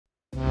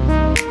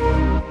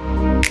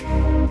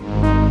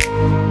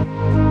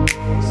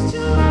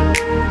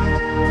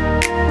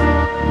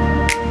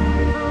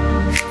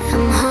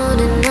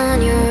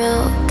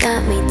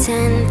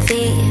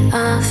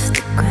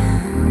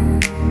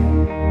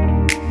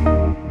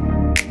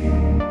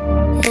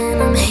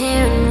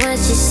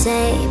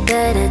say,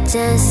 but I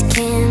just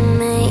can't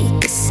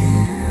make a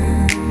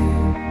sound.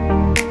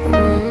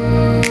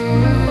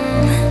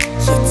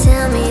 You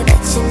tell me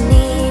that you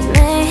need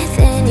me,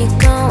 then you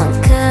go and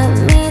cut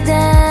me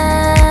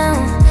down.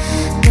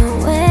 But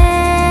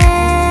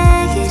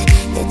wait,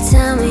 you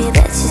tell me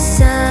that you're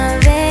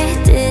sorry,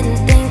 didn't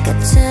think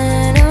I'd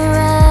turn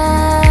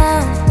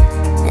around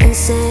and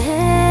say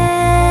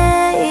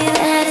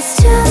that it's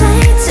too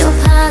late to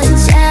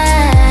apologize.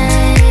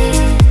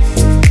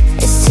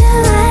 It's too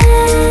late.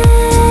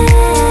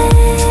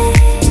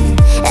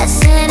 I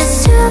said it's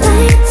too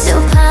late to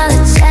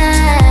apologize.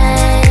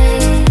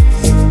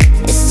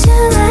 It's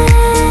too late.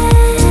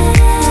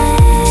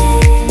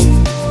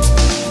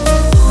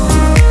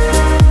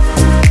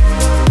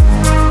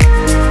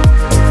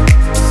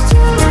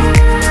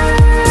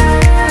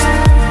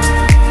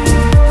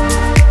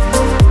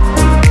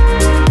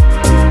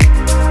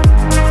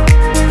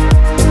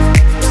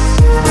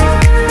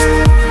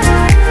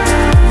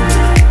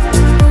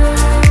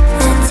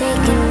 I'd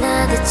take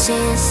another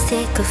chance,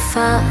 take a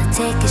fall,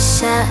 take a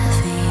shot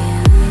for you.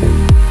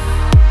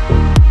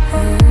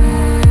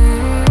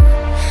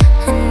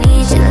 I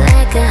need you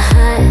like a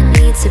heart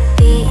needs a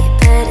beat,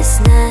 but it's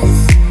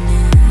nothing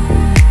new.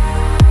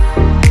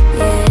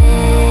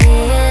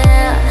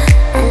 Yeah,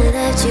 I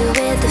loved you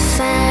with the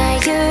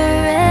fire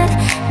red,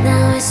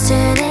 now it's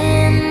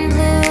turning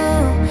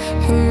blue.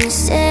 And you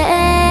say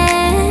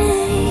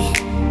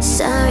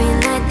sorry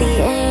like the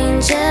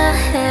angel,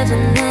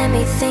 heaven let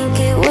me think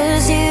it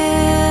was you.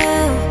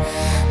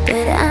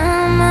 But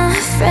I'm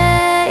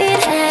afraid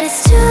that it's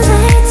too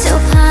late to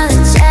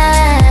apologize.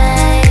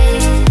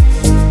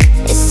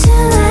 It's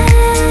too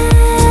late.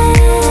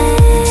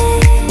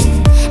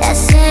 I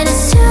said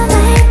it's too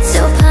late to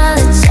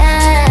apologize.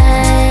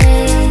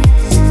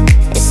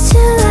 It's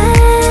too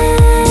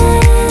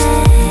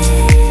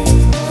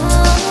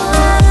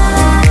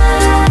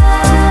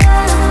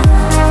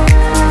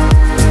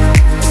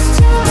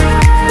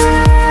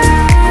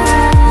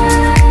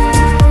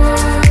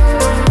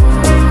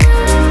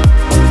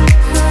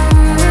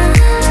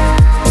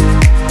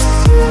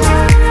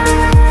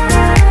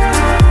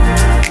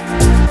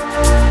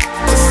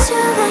It's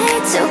too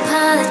late to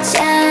apologize.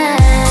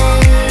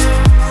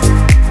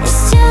 It's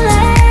too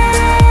late.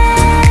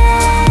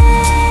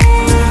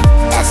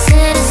 I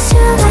said it's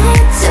too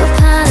late to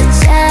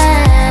apologize.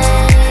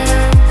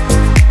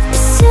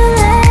 It's too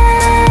late.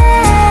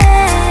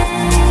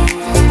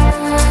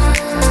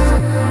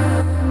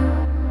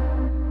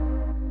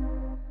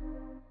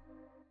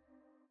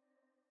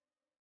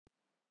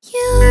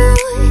 You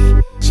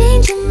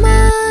change your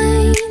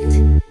mind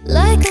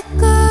like a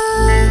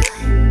girl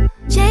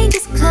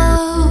changes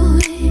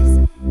clothes.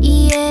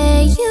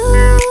 Yeah, you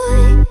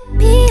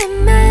be a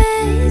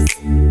mess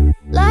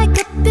like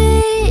a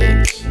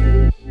bitch.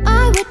 I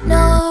would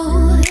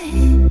know.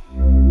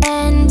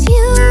 And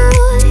you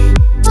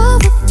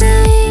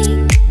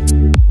overthink,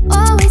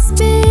 always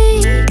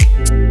speak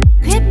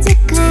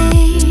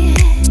cryptically.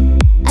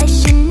 I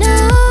should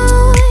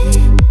know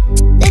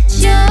that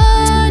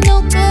you're no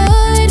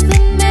good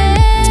for me.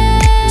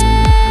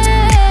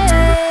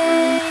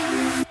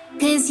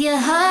 'Cause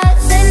you're hot,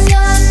 then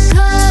you're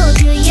cold.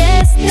 You're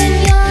yes, then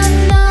you're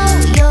no.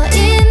 You're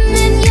in,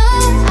 then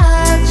you're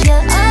out.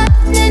 You're up,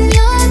 then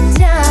you're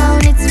down.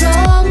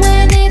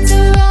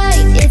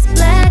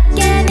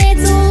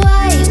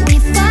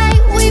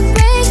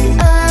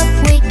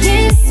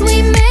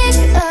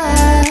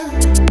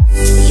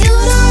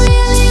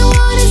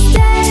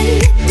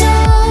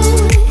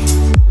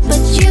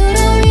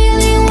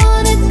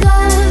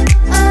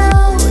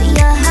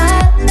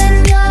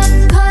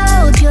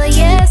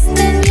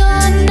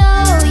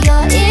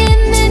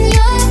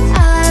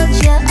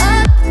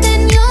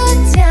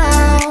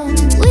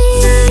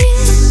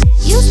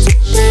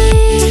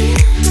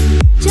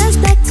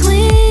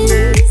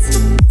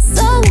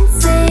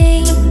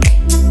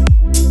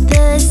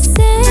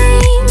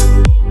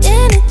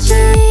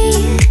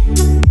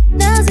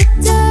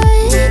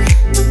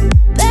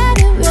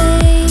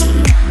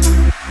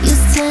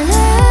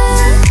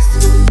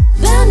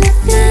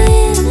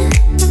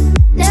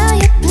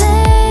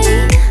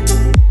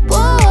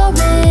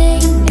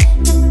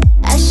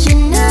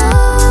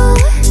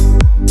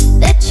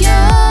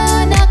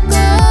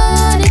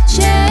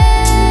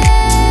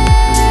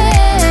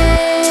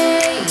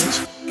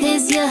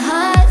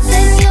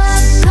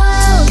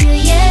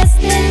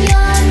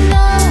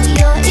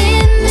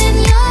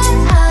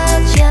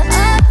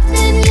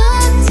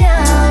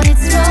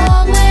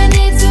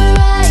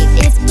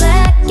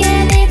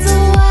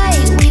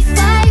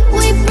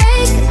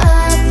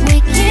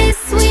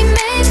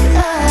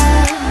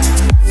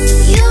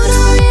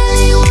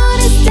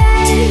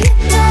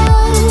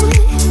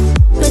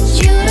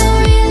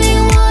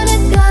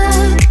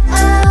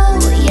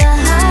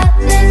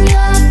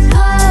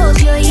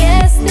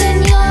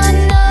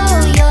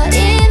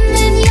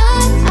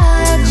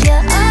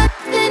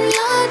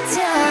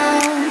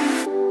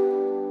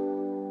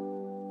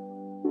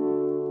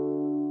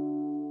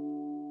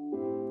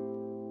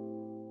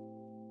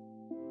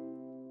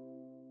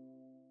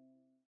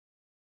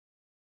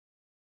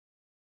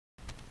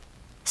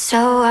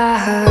 So I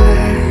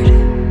heard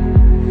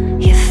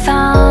you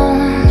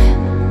found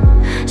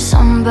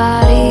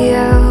somebody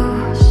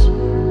else,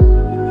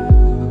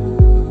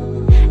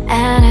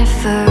 and at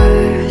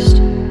first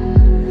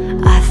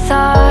I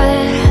thought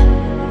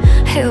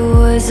it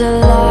was a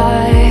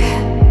lie.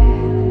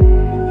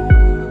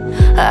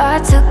 I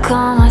took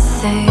all my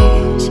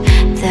things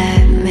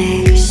that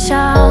make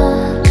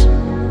sounds,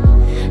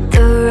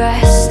 the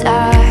rest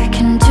I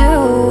can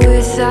do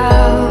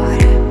without.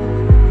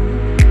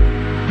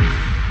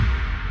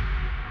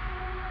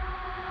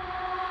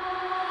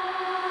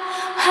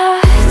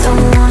 I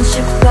don't want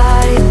your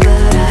body,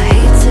 but I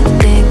hate to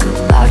think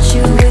about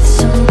you with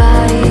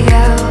somebody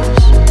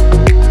else.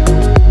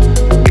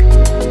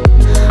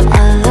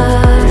 Our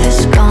love has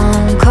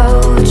gone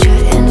cold,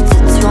 you're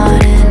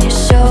intertwining your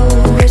soul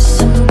with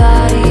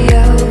somebody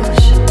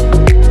else.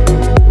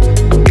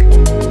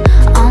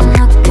 I'm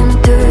looking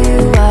through you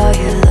while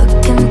you're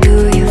looking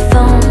through your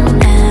phone,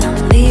 and I'm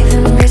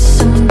leaving with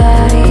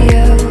somebody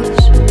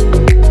else.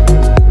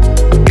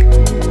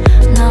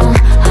 No,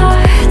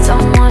 I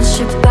don't want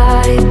your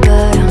body,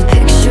 but I'm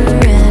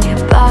picturing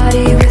your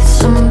body with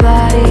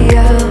somebody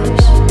else.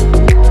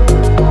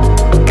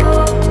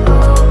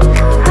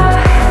 I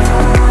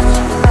don't want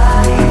your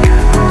body,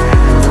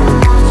 don't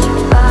want your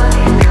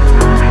body,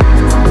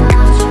 don't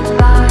want your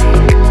body,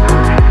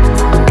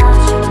 don't want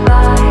your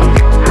body,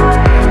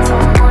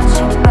 don't want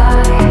your body,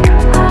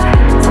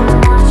 don't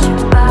want your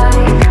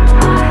body,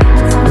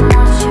 don't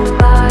want your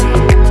body,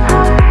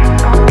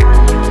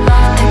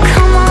 and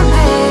come on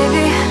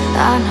baby,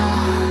 I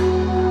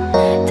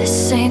know this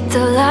ain't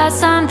the last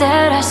time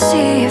that I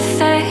see your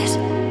face.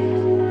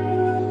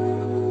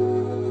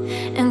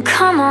 And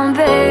come on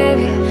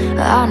baby,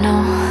 I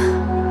know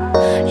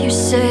you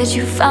said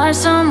you'd find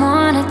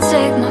someone to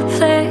take my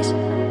place.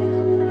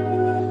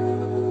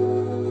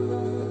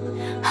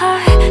 I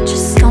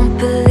just don't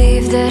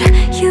believe that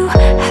you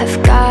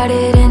have got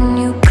it in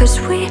you, 'cause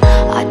we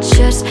are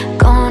just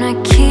gonna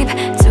keep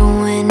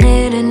doing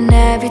it. And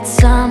every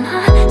time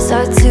I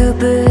start to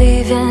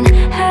believe in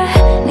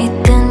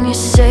anything you're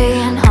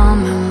saying,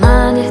 I'm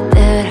reminded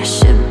that I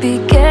should be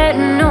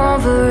getting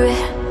over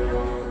it.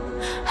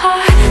 I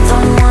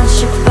don't want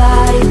your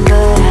body,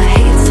 but I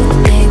hate to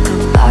think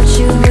about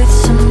you with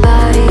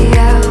somebody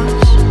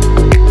else.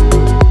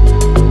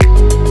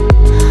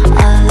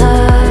 Our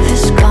love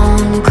has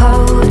gone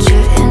cold,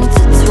 you're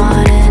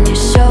intertwining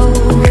your soul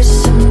with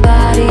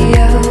somebody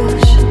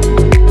else.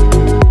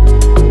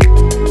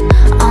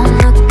 I'm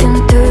looking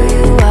through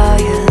you while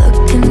you're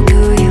looking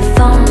through your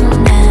phone,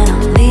 and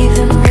I'm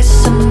leaving with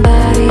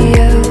somebody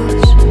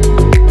else.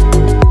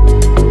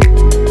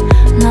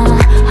 No,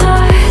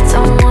 I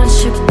don't want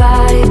your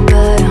body,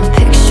 but I'm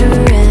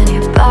picturing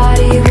your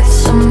body with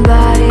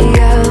somebody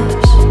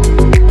else.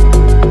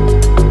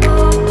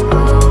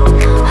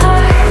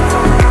 I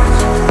don't want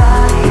your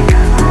body,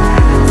 don't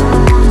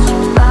want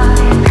your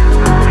body,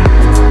 don't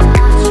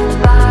want your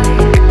body,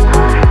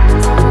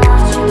 don't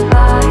want your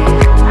body,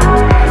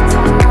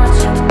 don't want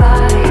your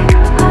body,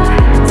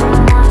 don't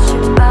want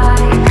your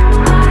body,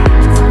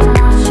 don't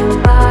want your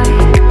body,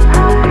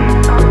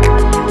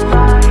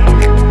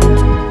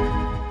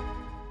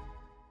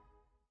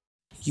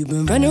 You've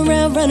been running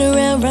around,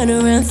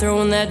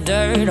 throwing that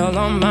dirt all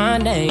on my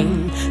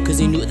name,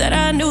 'cause you knew that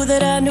I knew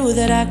that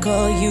I'd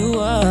call you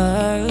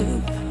up.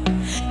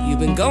 You've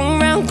been going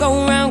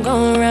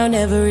round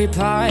every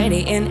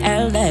party in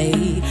LA,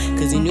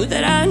 'cause you knew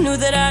that I knew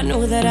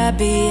that I'd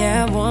be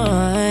at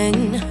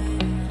one.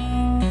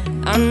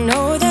 I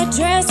know that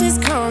dress is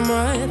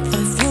karma,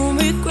 perfume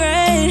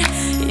regret.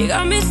 You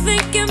got me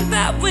thinking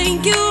about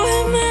when you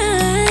were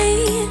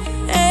mine,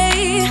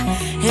 hey.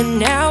 And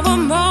now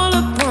I'm all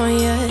upon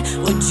you,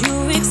 what you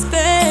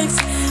expect,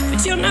 but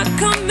you're not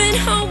coming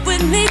home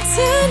with me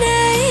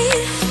tonight.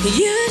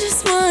 You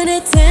just want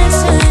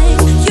attention,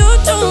 you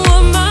don't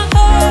want my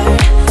heart.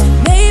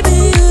 Maybe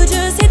you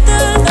just hate the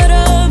thought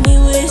of me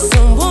with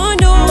someone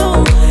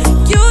new.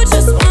 You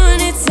just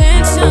want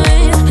attention,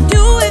 I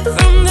knew it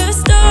from the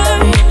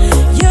start.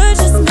 You're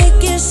just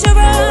making sure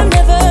I'm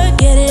never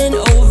getting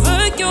over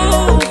you.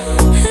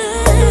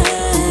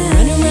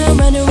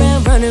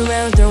 Running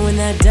around, throwing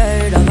that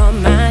dirt all on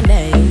my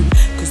name,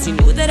 'cause you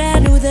knew that I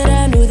knew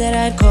that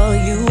I'd call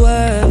you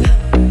up.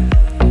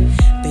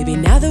 Baby,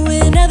 now that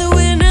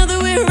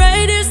we're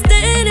right here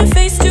standing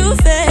face to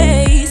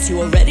face,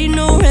 you already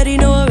know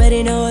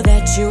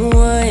that you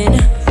won.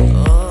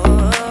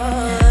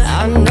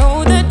 I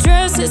know that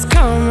dress is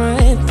karma,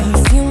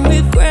 perfume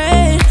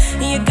regret.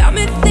 You got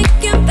me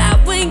thinking about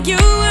when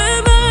you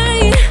were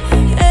mine,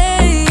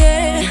 hey,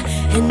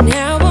 yeah. And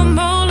now I'm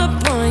all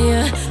upon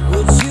you,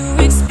 what you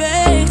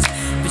expect,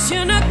 but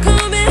you're not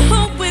coming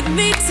home with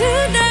me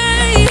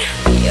tonight.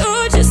 You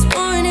just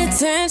want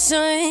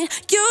attention,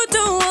 you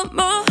don't want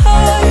my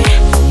heart.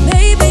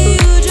 Maybe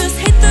you just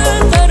hate the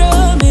thought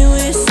of me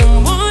with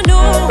someone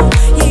new.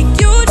 Yeah,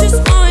 you just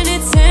want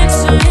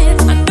attention,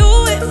 I knew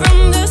it from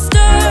the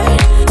start.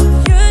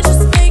 You're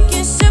just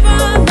making sure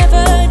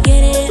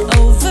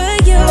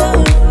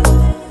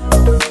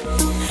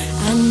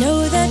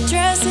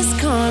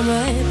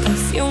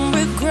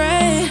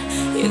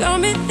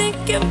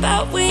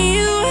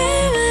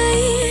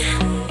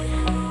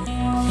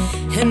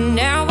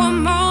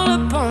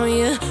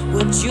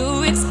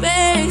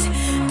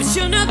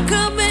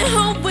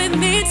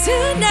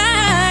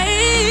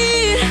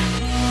tonight.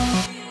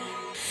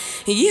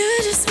 You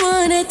just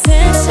want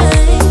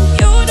attention.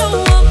 You don't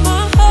want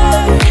my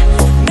heart.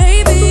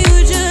 Maybe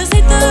you just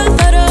hate the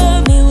thought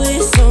of me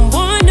with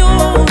someone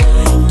new.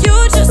 You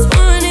just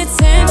want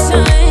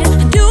attention.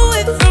 Do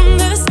it from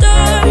the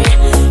start.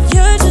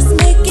 You're just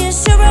making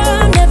sure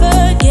I'm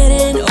never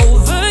getting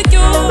over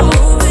you.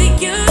 Over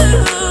you.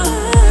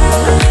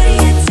 What are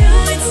you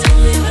doing? Tell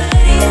me, what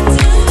are you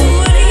doing?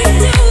 What are you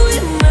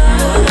doing,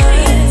 mom? What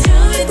are you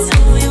doing?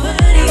 Tell me,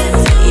 what are you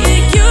doing? Yeah,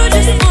 you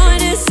just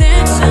want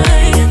attention.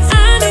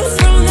 I knew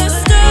from the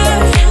start.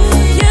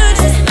 You're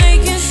just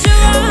making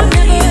sure I'm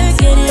never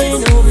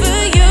getting over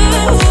you.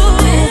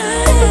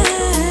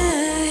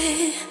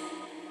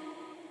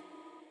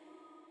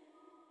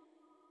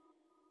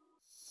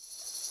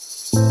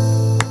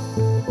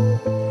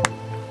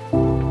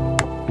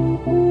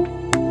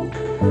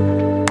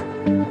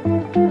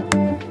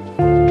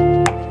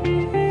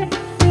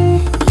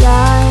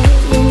 Yeah,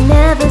 you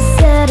never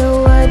said a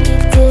word, you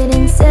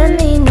didn't send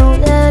me no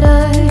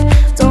letter.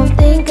 Don't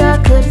think I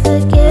could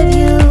forgive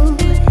you.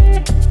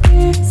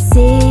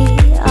 See,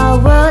 our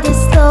world is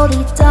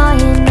slowly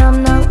dying,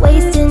 I'm not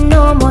wasting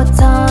no more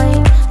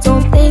time.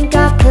 Don't think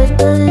I could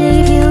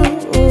believe you.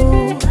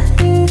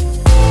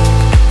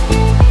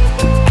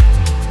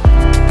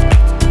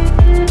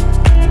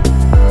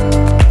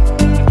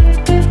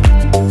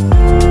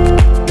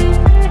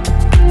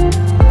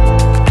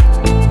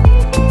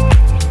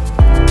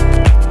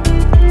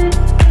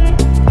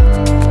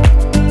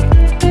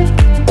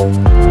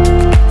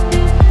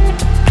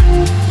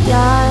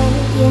 Yeah,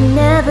 you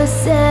never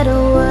said a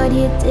word,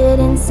 you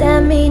didn't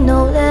send me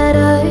no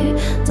letter.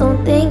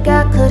 Don't think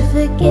I could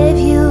forgive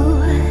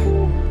you.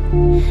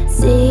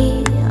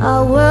 See,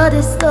 our world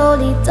is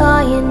slowly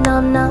dying,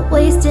 I'm not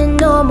wasting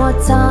no more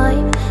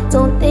time.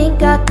 Don't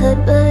think I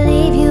could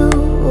believe you.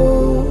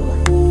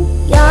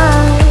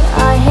 Yeah,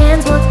 our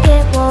hands will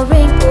get more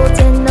wrinkled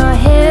and our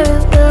hair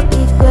it will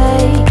be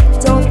gray.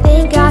 Don't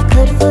think I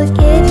could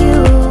forgive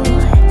you.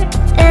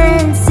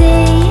 And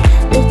see,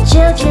 the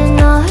children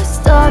are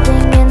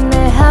starving and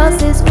their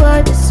houses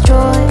were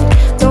destroyed.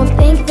 Don't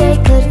think they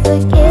could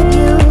forgive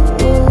you.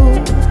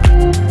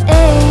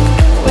 Hey,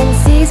 when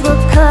seas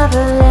will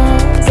cover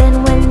lands and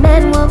when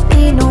men will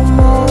be no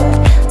more.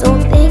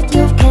 Don't think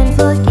you can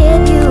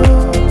forgive you.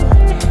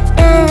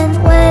 And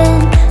when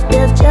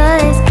there'll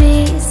just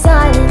be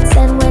silence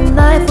and when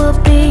life will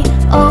be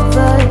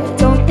over.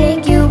 Don't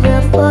think you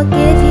will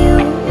forgive you.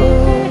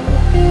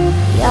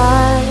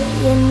 Yeah,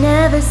 you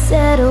never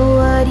said a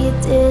word, you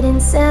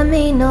didn't send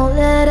me no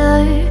letter.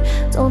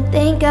 Don't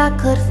think I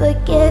could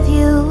forgive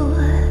you.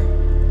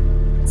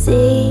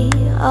 See,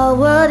 our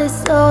world is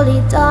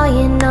slowly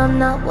dying, I'm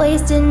not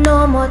wasting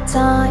no more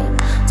time.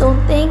 Don't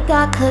think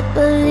I could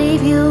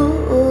believe you.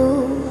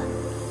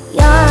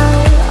 Yeah,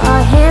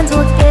 our hands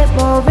will get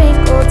more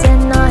wrinkled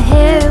and our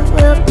hair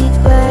will be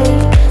gray.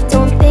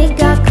 Don't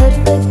think I could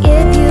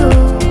forgive you.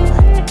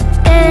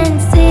 And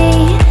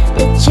see,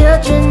 the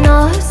children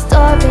are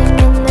starving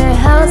and their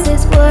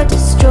houses were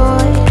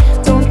destroyed.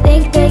 Don't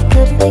think they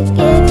could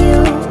forgive you.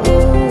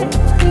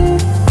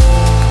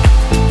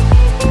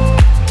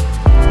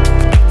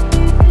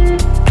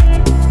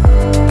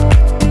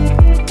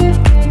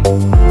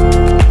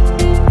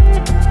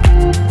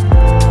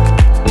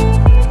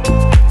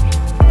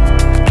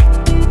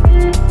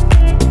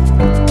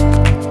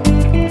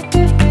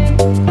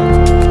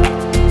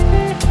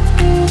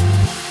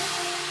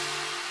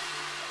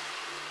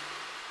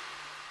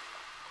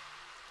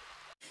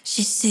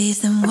 She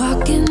sees them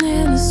walking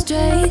in a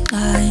straight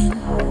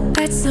line.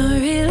 That's not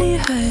really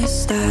her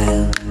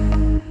style.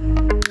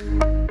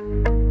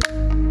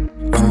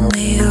 And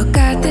they all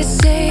got the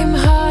same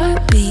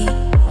heartbeat,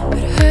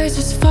 but hers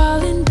was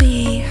falling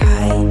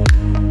behind.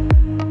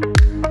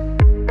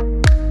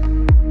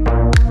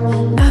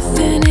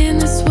 Nothing in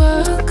this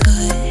world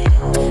could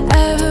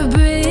ever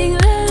bring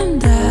them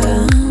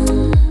down.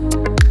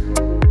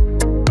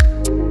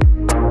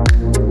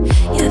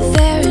 Yeah,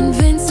 they're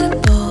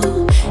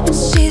invincible, and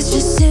she's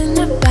just in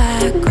the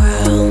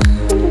background.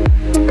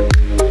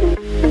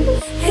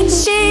 And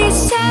she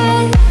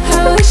said,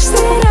 I wish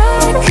that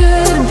I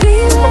could be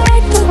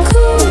like the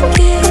cool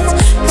kids,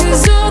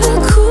 'cause all the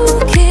cool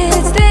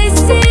kids, they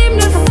seem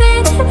to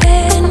fit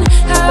in.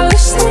 I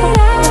wish that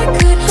I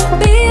could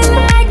be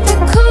like the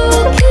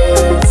cool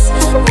kids,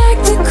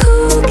 like the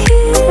cool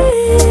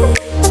kids.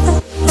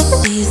 He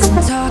sees them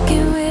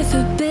talking with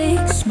a big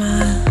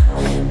smile,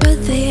 but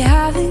they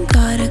haven't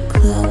got a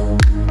clue.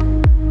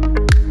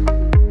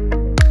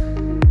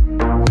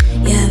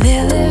 Yeah,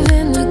 they're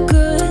living a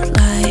good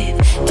life,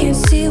 can't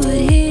see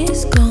what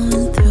he's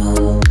going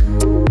through.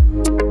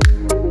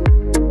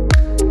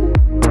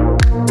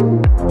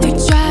 They're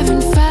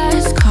driving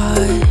fast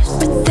cars,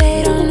 but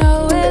they don't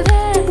know where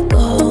they're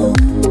going.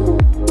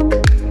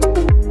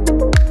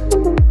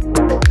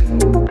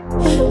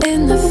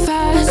 In the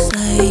fast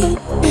lane,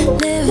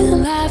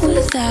 living life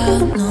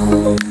without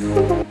knowing.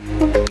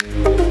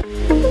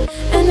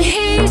 And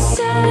he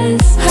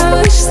says,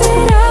 I wish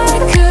that I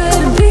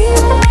could be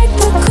like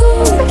the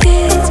cool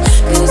kids,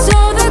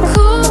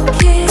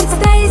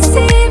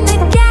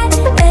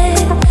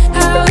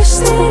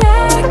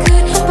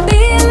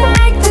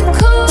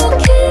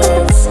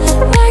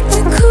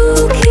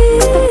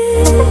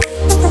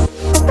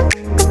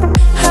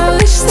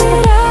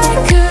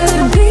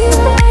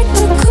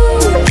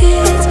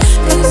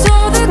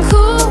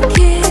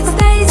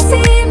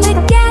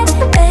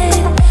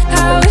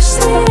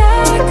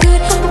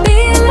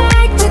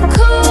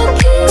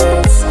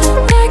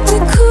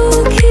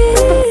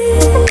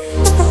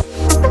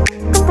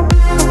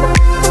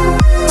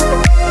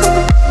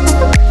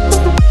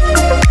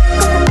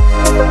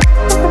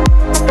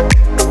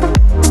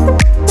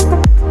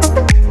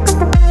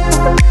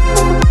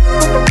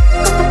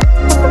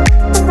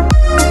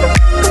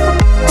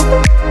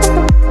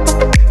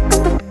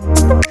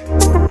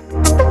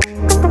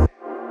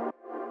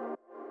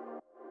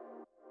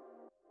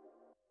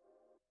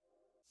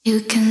 You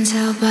can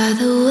tell by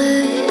the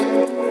way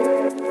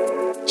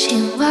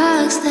she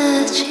walks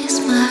that she's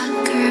my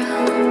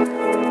girl.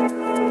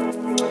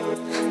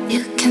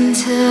 You can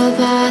tell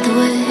by the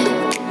way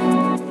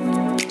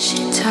she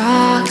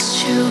talks,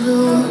 she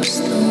rules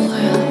the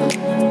world.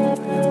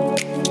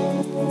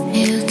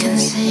 You can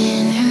see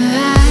in her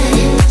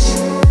eyes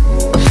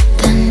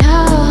that no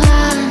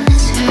one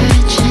is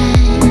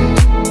hurting.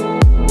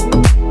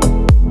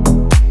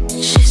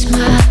 She's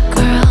my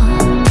girl,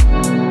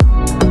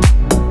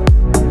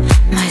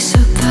 my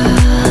Supergirl.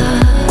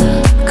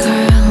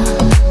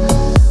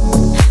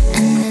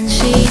 And then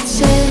she'd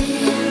say,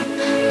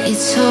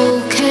 it's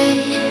okay,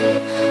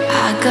 I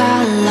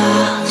got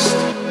lost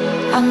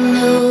on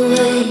the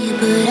way,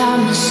 but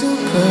I'm a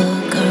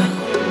Supergirl.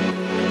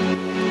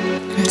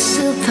 And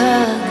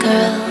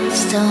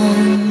Supergirls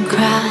don't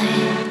cry.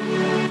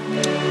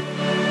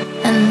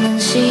 And then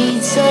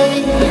she'd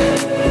say,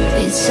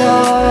 it's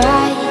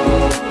alright,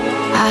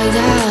 I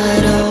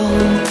got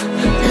home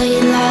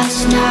late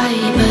last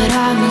night, but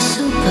I'm a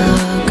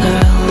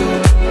Supergirl.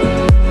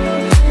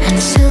 And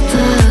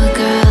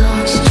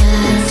Supergirls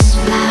just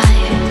fly.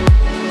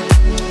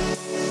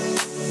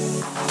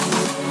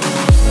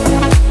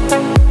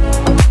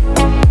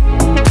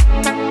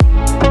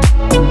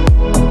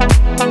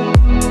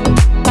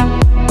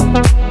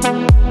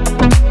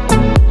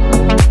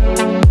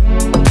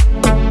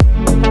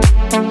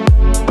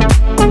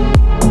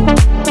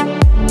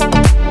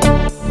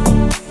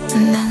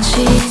 And then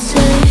she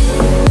said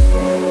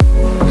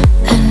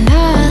that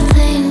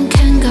nothing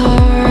can go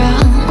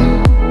wrong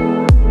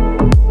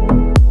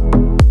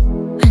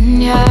when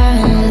you're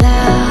in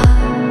love.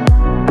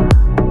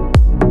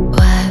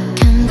 What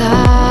can go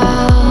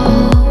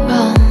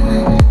wrong?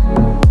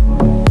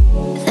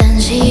 Then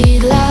she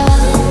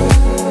loved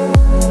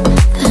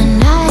the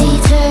night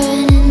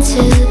turn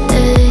into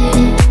day,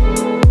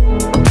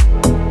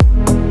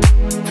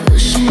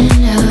 pushing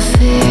her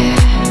fear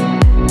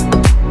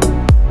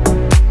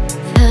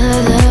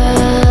further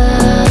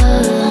alone.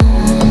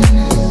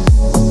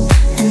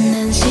 And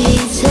then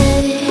she'd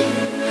say,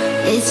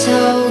 it's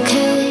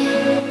okay,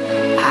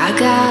 I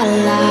got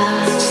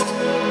lost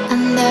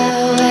on the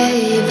way,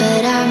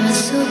 but I'm a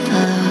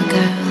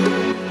Supergirl.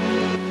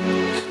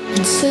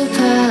 And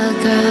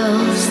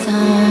Supergirls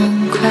don't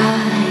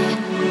cry.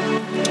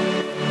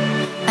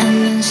 And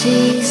then she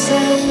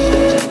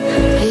said,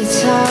 it's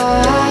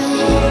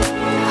alright,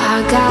 I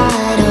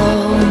got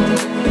home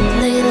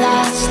late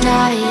last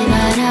night,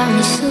 but I'm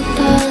a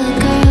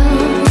Supergirl.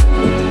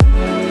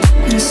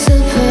 And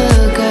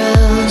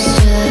Supergirls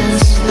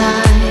just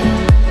fly.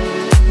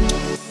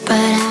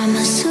 But I'm a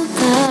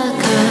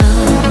Supergirl,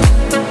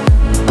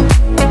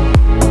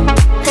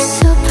 a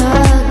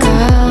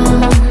Supergirl.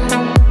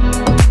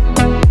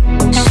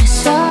 She's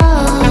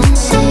sowing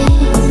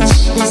seeds,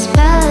 she's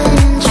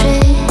planting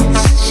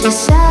trees. She's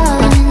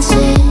sowing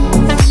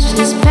seeds,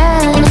 she's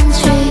planting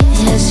trees.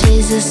 Yeah,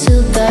 she's a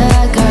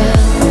Supergirl.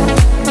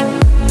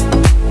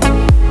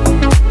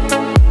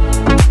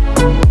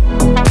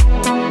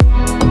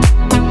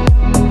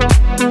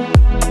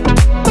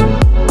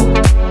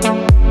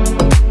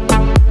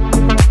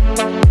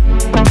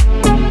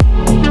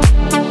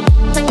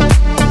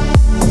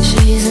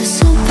 She's a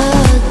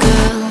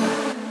Supergirl.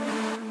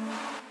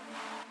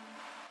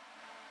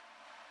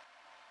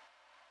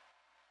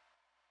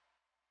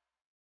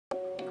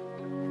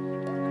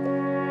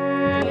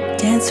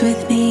 Dance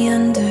with me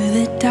under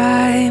the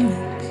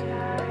diamonds.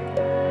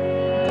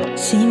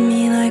 See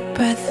me like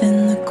breath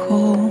in the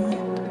cold.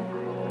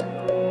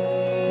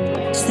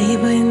 Sleep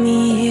with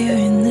me here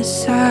in the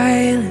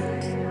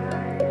silence.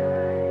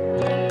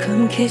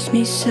 Come kiss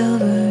me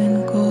silver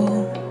and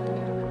gold.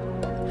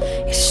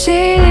 You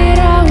say that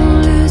I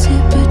won't lose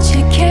it, but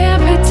you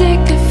can't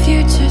predict the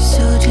future.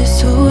 So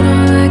just hold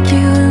on like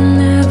you will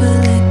never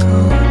let go.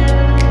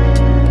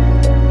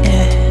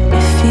 Yeah,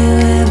 if you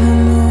ever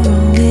move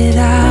on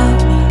without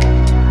me,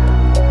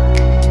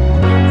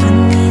 I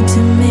need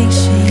to make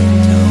sure you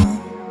know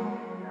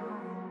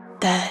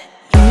that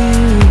you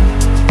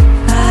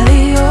are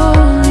the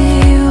only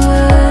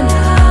one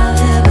I'll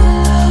ever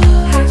love.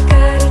 I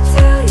gotta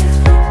tell you,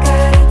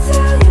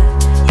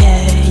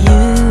 yeah,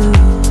 you.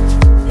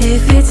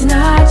 If it's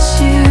not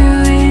you,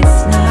 it's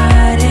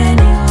not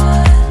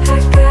anyone. I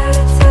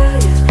gotta tell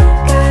you,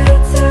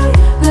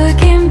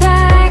 looking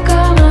back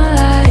on my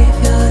life,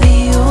 you're the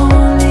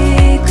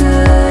only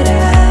good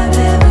I've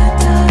ever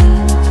done.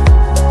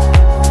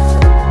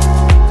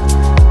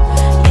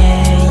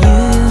 Yeah, you.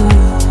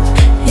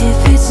 If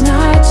it's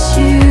not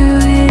you,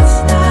 it's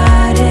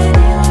not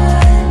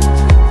anyone.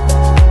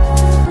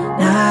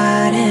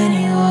 Not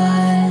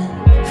anyone.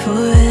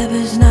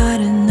 Forever's not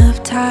enough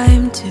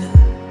time to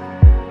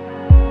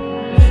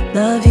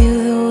love you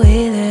the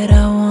way that I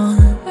want.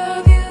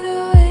 Love you the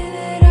way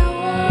that I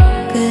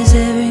want. 'Cause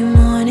every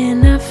morning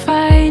I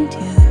find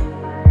you,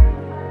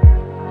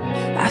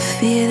 I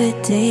fear the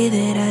day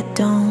that I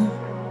don't.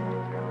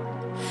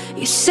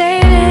 You say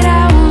that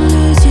I won't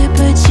lose you,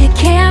 but you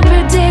can't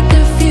predict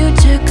the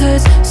future.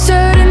 'Cause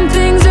certain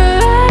things are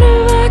out of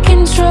our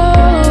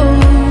control.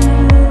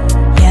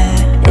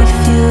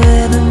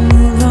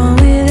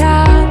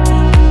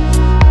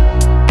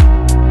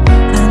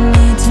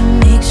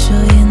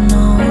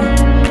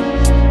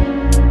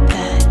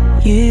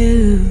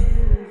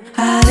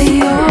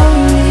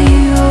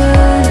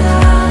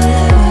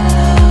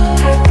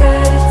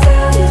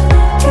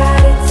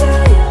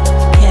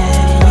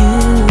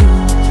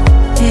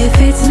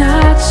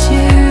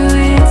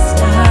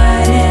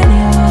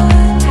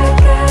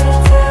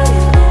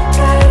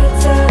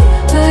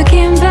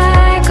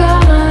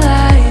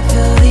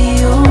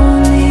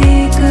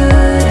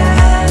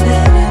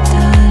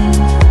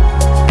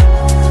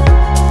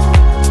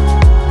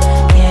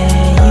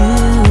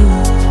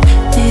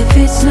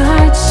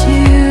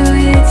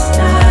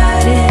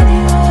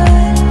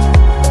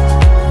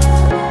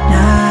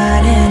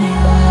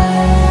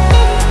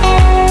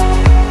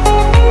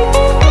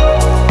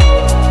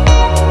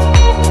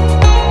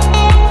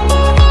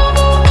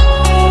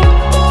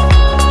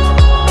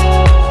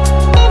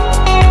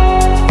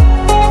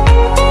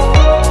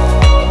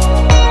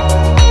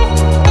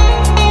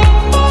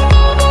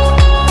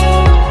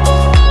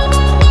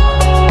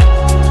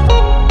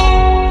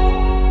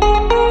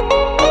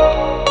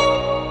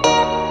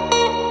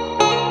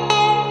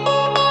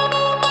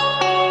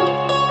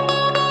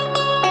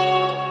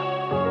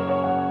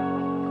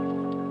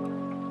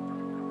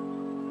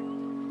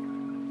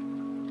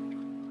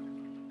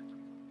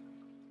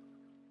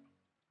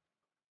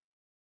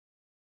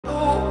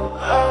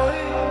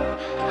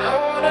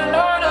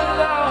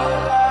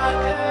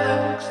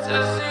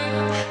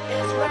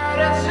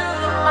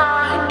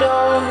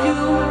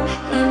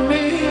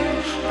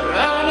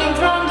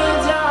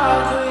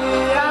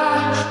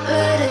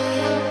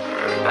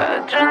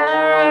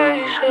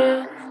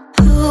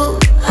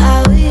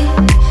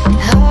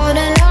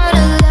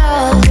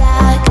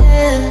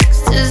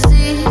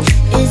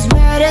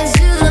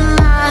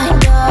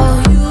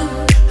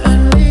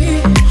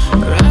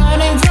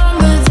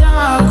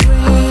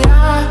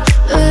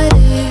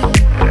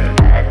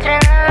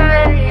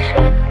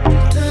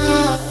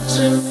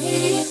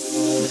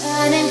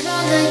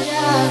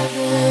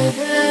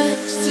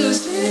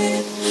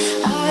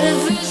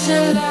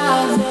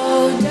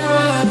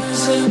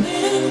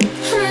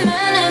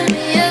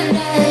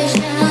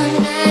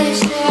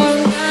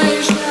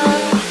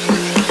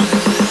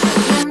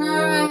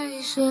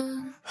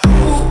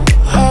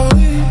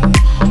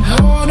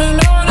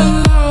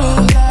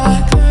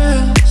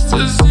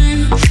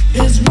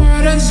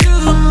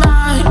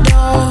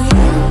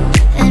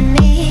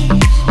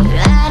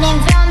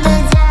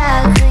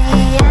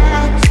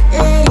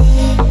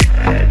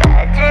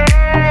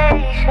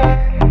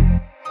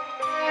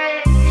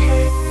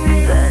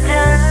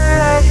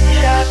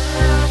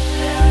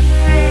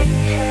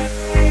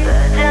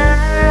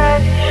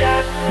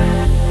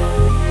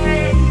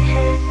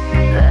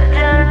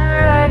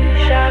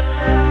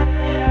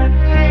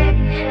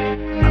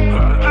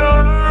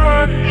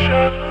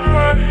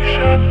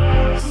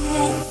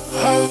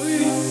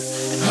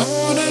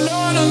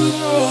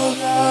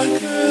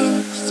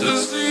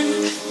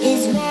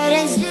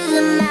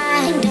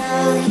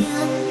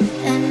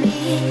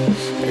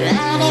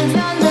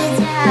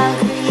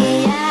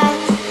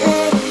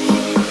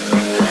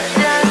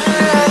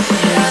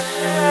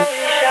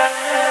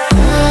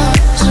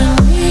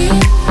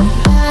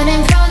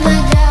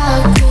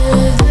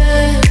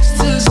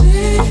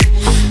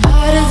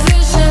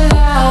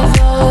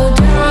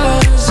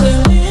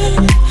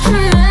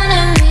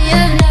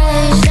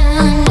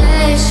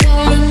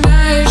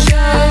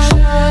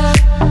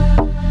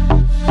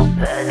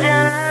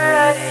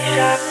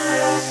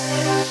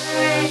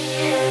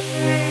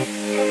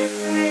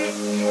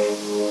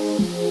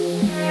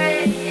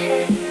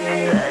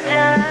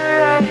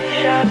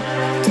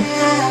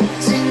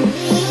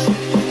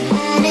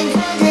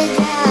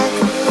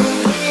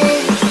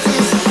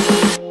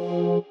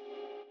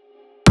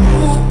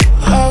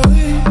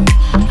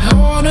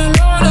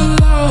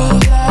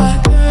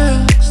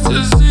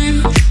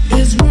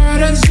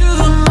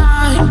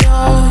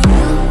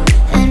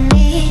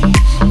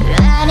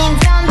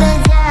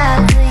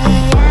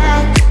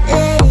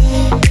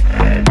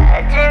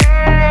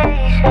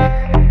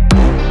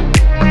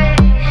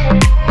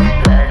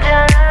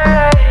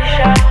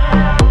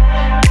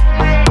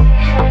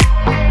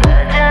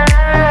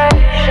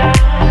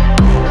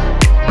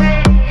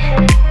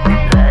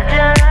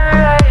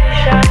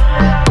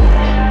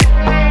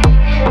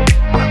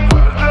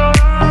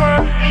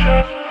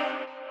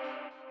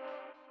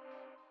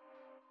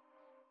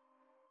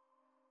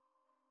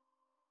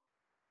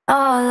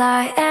 All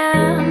I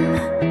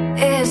am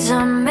is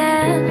a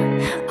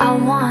man. I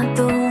want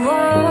the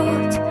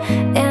world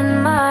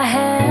in my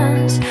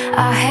hands.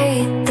 I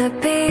hate the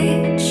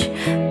beach,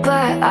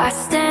 but I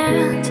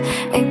stand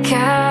in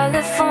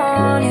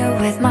California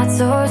with my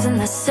toes in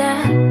the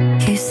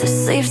sand. Kiss the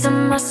sleeves of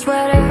my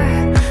sweater.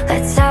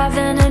 Let's have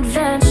an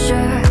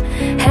adventure.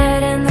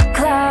 Head in the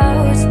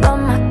clouds, but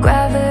my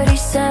gravity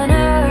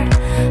centered.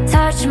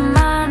 Touch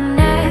my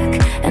neck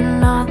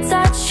and I'll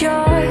touch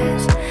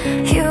yours.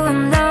 You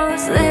and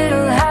those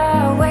little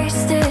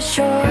high-waisted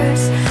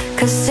shorts.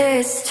 'Cause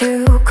it's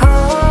too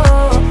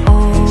cold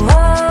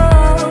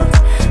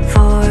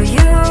for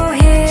you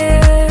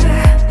here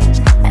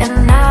and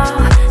now.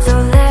 So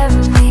let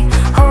me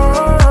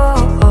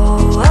hold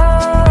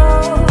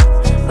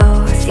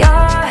both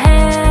your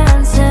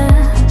hands in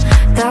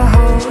the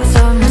holes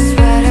of my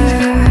sweater.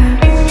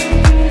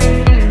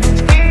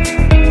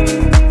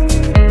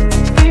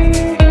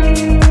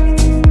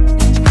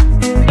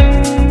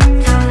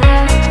 So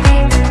let me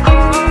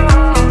hold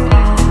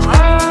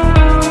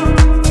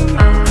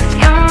both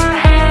your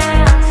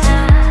hands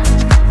in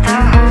the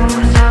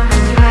holes of my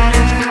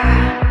sweater.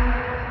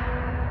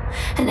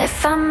 And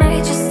if I may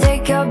just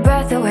take your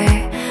breath away,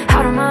 I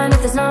don't mind if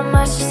there's not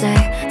much to say.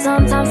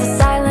 Sometimes the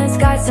silence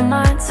guides the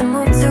mind to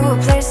move to a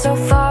place so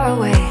far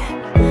away.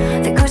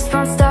 The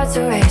goosebumps start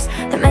to race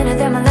the minute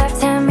that my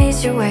left hand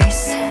meets your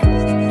waist.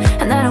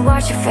 And then I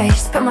watch your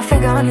face, put my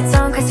finger on your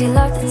tongue 'cause you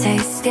love the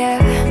taste, yeah.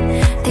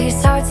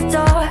 These hearts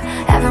adore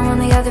everyone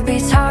the other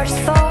beats hardest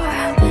for.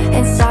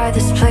 Inside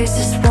this place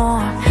is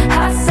warm,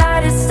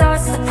 outside it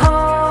starts to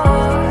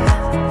pour.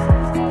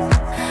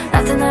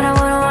 Nothing that I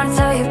wouldn't want to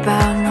tell you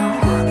about, no,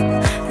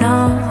 no,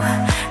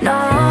 no.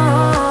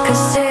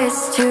 'Cause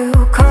it's too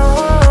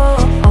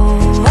cold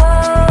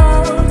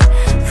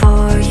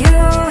for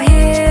you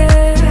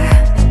here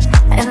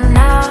and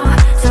now.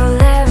 So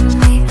let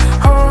me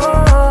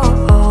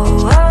hold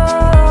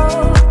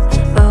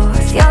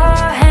both your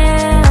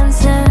hands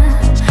in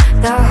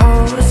the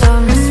holes of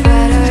my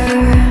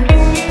sweater.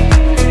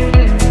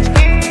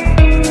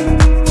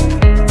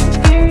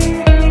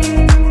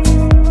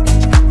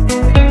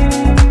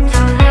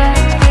 So let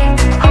me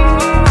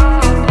hold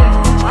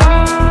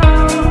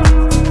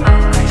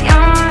both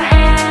your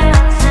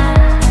hands in.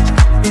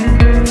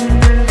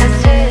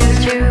 'Cause it's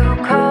too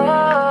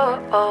cold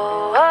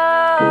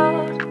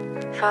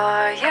for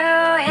you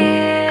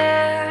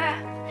here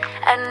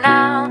and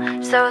now.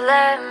 So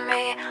let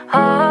me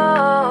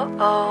hold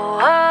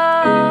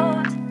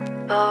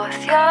both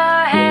your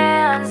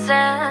hands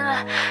in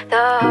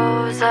the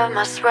holes of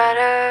my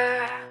sweater.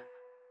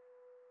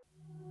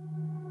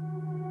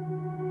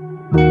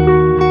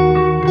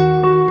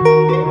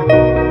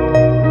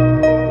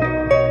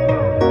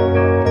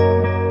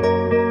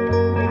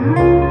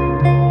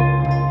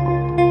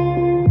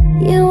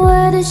 You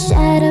were the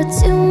shadow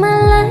to my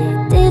light.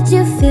 Did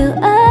you feel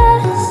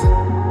us?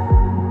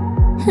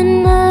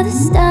 Another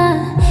star,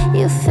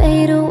 you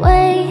fade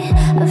away.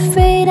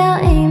 Afraid our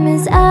aim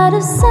is out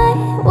of sight.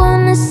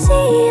 Wanna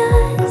see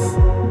us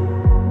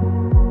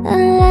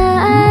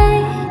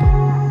alive.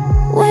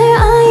 Where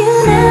are you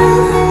now?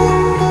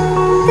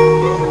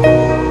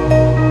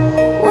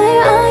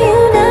 Where are you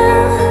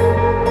now?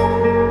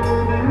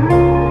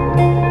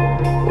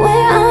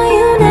 Where are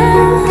you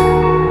now?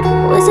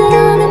 Was it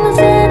all in my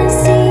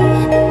fantasy?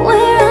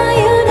 Where are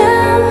you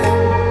now?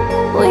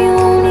 Were you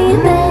only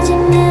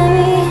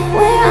imaginary?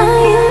 Where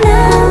are you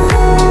now?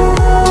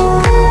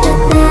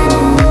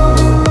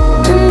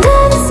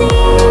 Under the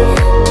sea,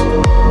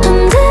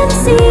 under the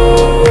sea.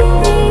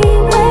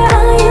 Where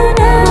are you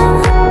now?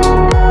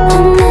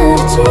 Under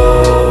the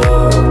tree.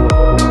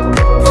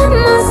 The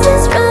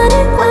monster's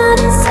running wild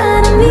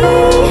inside of me.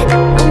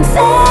 I'm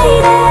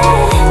faded.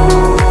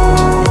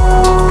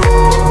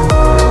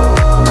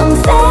 I'm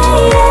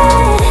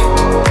faded.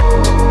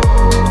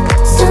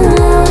 So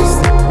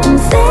lost. I'm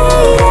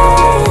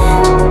faded.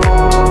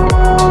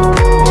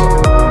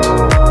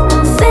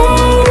 I'm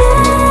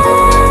faded.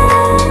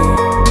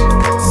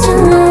 So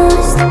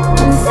lost.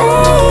 I'm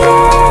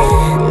faded.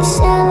 These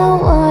shallow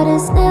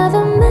waters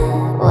never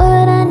met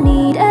what I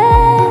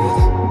needed.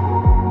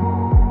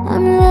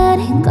 I'm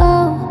letting go,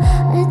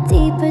 a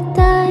deeper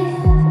dive,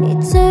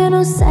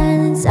 eternal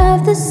silence of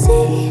the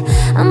sea.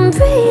 I'm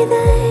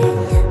breathing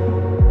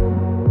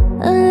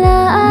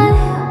alive.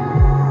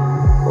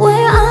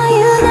 Where are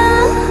you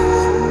now?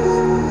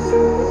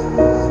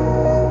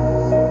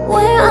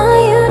 Where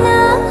are you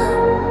now?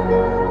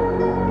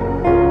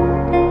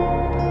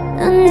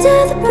 Under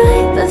the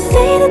bright but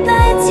faded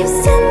lights, you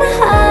set my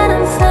heart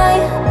on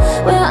fire.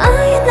 Where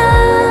are you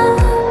now?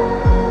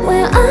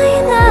 Where are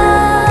you now?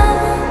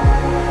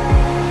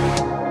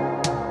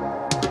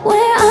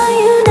 Where are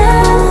you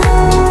now?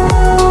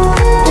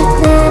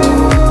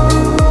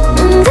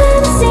 Under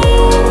the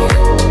sea,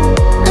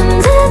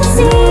 under the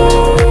sea.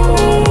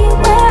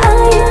 Where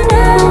are you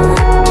now?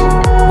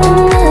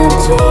 Under the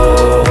tree.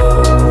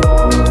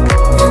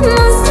 The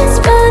monster's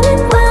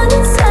running wild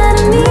inside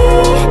of me.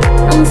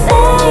 I'm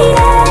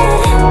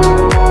faded.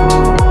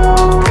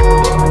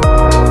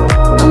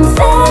 I'm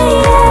faded.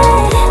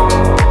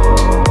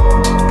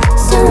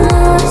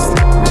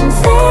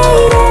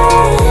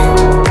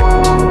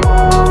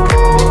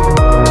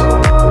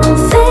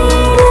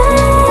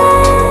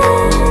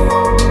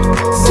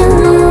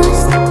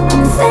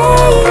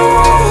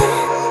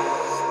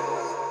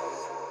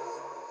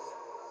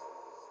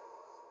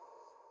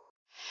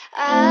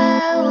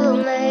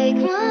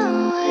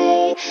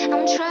 way.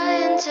 I'm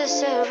trying to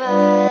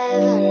survive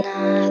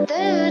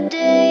another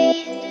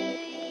day.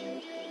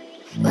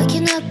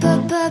 Waking up,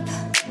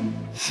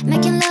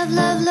 making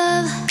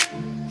love.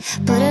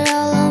 Put it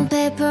all on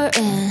paper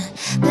and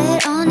play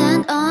it on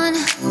and on.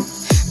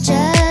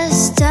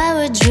 Just I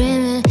was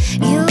dreaming,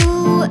 you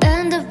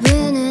end up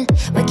winning.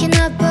 Waking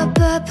up,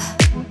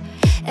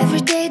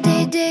 every day.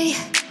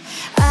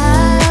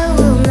 I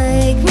will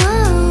make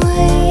my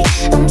way.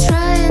 I'm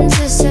trying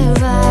to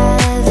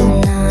survive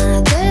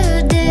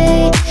another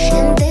day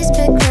in this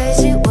big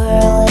crazy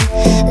world.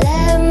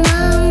 Let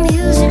my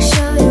music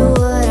show you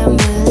what I'm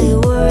really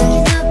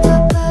worth. Up,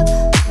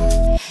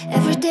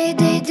 every day.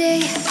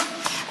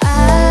 I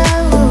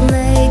will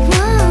make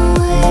my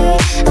way.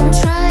 I'm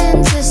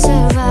trying to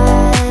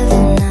survive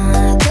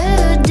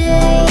another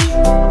day.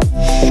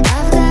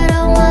 I've got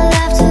all my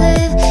life to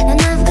live,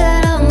 and I've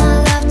got all my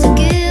life to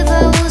give. I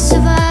will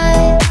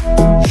survive.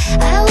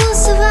 I will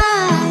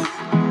survive.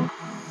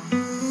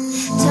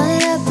 Turn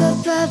it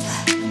up.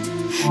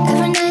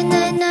 Every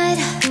night.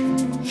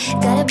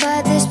 Gotta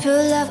buy this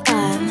pure love.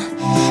 I'm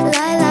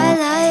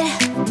light.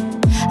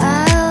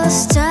 I'll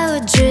start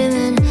with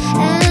dreaming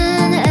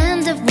and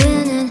end up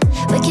winning.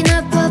 Waking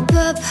up,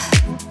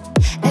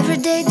 every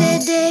day.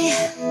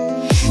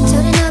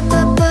 Turning up,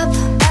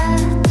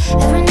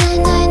 every night.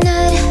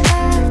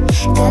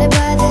 Gotta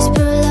buy this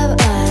pure love.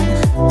 I'm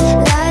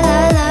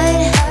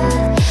light.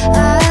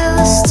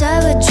 I'll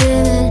start with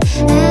dreaming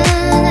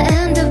and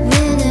end up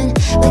winning.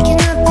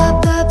 Waking up,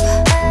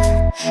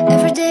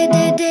 every day.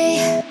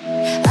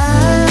 I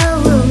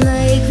will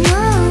make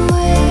my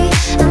way.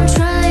 I'm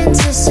trying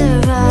to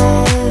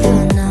survive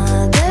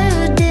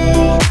another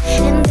day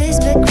in this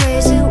big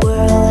crazy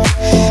world.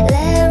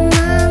 Let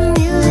my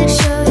music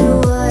show you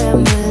what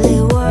I'm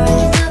really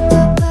worth.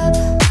 Up,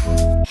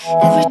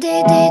 every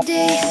day.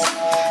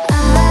 I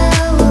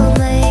will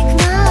make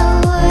my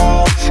way.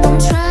 I'm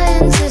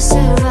trying to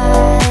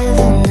survive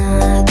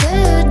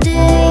another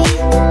day.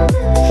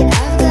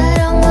 I've got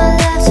all my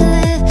life to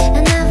live,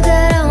 and I've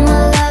got all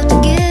my life to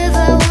give. I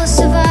will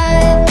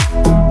survive.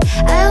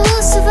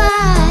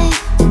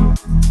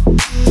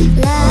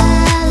 La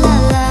la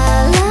la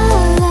la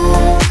la.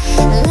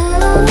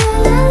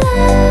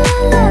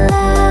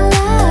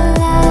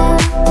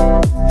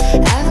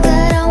 I've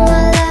got all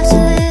my life to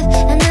live,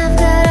 and I've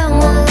got all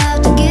my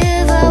life to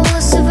give. I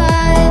will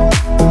survive.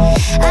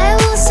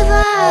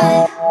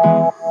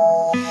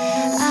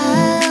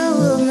 I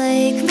will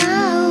make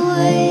my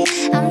way.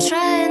 I'm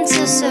trying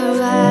to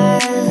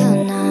survive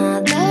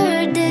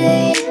another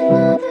day.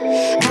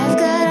 I've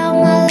got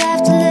all my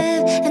life to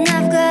live, and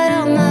I've got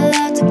all my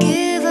life to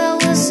give. I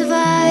will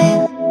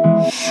survive.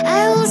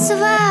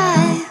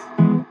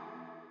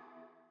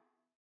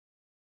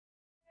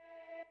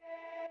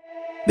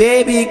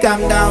 Baby,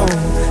 calm down.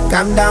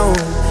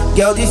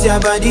 Girl, this your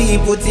body,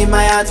 put in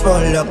my heart for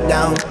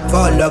lockdown,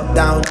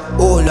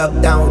 oh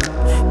lockdown.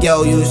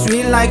 Girl, you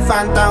sweet like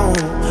phantom.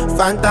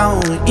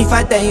 If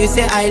I tell you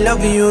say I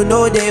love you,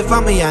 no day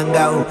for me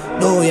younger,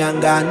 no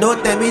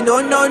tell me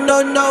no.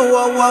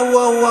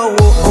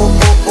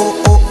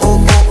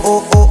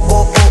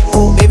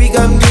 Oh. Baby,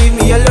 come give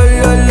me a lo.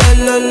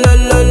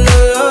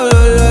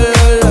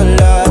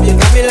 You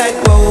got me like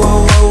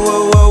whoa.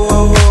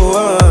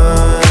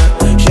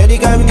 Shawty,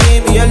 come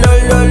give me a lo.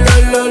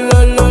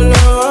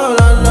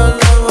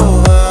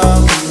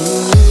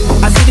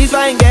 I see this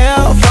fine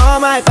girl for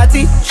my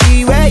party,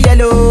 she wear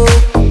yellow.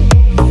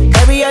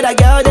 Every other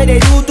girl that they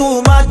do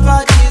too much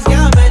for this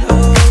girl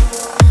mellow.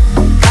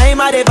 I'm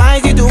at a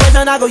fine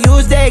situation, I go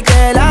use the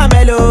girl, I'm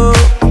mellow.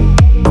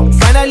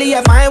 Finally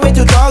I find way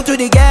to talk to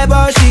the girl,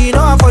 but she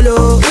know I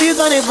follow. Who you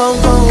gonna phone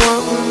for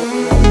one?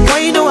 Why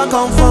you know I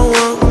come for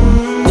one?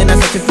 Then I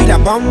start to feel a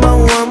bum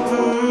one.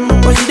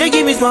 But she dey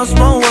give me small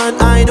one.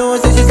 I know,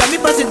 say she got me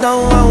pass it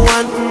down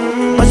one.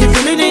 But she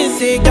feeling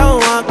insecure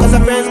one. Cause her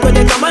friends go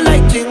they come and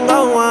like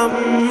chingo one.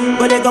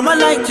 But they come and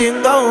like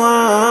chingo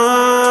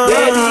one.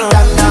 Baby,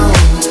 calm down.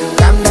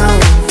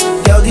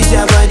 Girl, this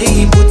your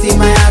body, put in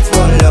my heart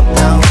for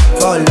lockdown,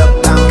 oh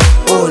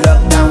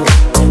lockdown.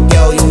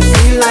 Girl, you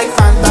feel like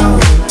phantom.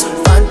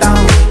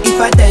 If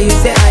I tell you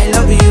say I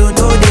love you,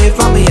 no day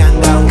for me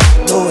younger,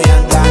 no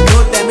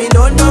tell me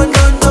no.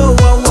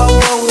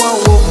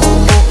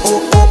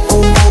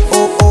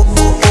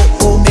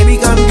 Oh, baby,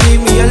 come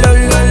give me a lo.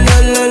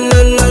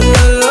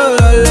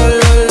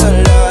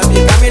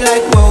 You got me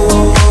like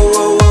whoa.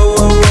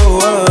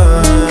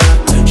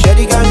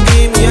 Shawty, come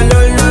give me a lo.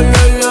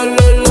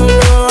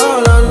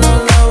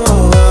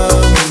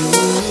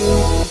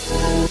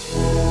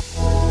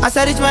 As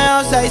I reach my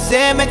house, I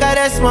say, make a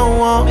rest, my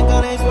one.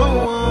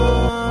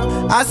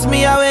 Ask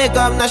me, I wake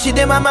up, now she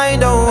did my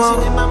mind,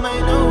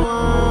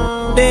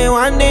 Day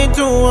 1, day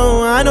 2,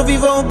 I know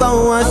people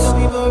go us.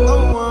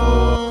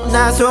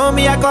 Now so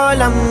me, I call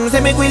them,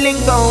 say make we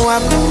link go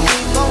up.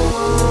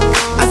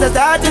 As I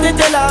start to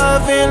tell her,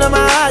 feel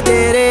my heart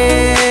it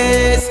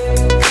is.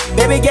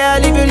 Baby girl,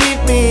 if you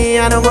leave me,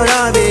 I don't go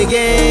love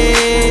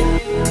again.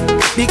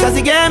 Because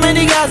you gave me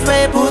the gas,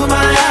 may pull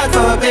my heart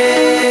for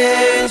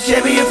pain.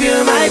 Baby, you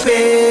feel my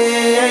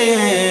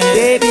pain.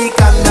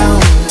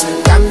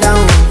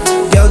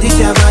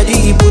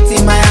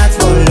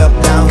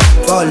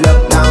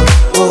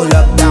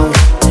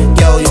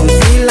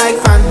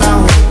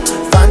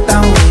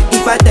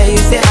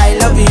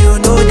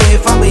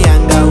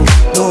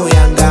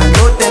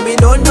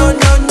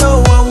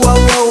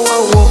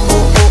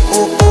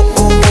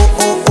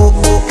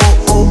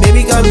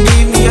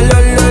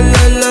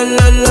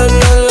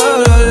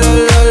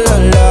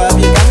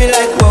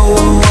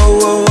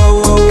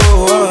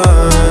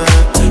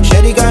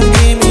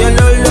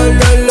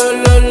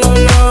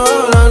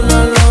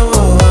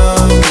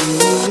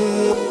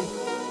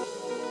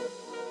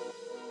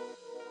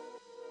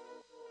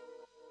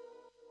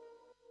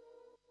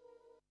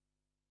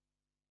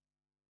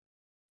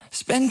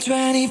 Spend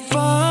 24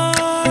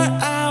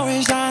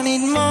 hours, I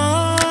need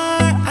more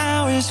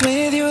hours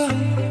with you.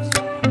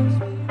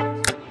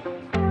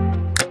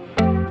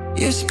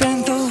 You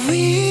spent the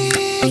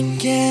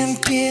weekend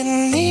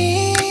getting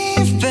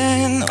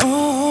even,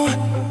 oh.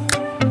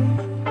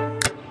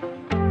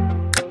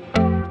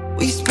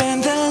 We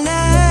spent the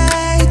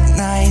late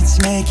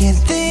nights making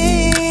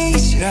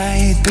things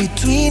right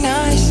between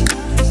us.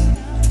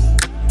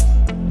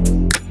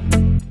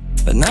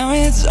 But now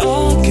it's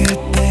all good,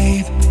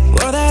 babe.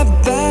 Roll that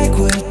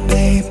backward,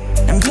 babe,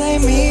 and play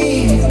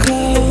me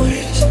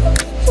close.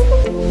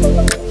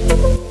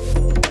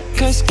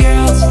 Cause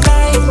girls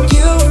like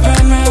you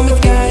run around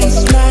with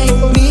guys like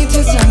me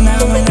till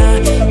sundown. When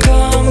I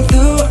come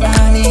through,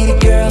 I need a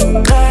girl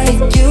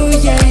like you,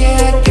 yeah,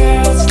 yeah.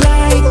 Girls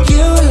like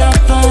you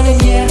love fun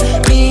and yeah,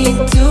 me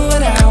do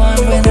what I want.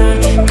 When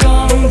I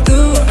come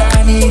through,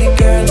 I need a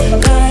girl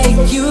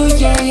like you,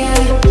 yeah,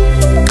 yeah.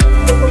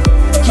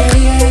 Yeah,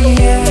 yeah,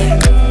 yeah.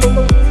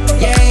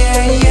 Yeah,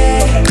 yeah, yeah.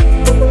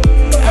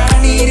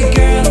 I need a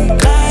girl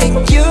like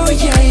you,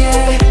 yeah,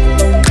 yeah.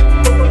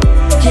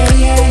 Yeah,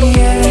 yeah,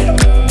 yeah.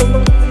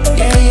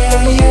 Yeah, yeah,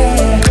 yeah.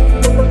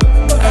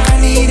 I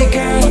need a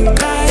girl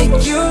like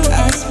you.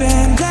 I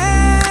spent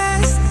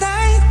last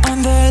night on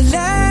the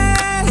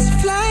last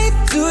flight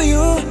to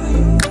you.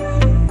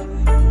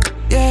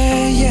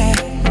 Yeah, yeah.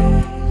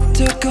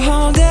 Took a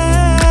whole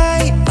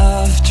day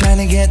off trying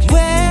to get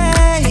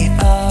way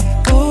up,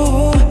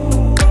 ooh.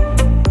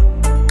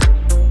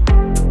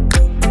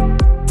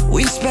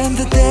 We spent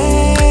the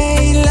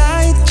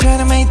daylight trying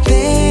to make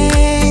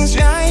things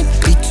right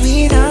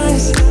between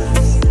us.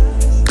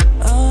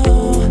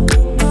 Oh,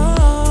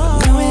 oh.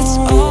 Now it's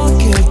all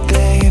good,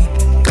 babe.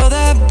 Go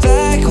that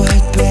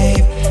backward,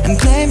 babe, and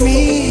play me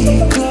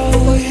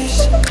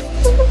close.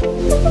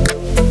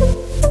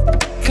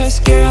 Cause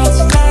girls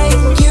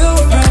like you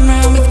run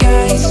around with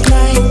guys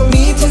like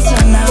me till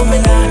sundown.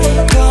 When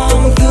I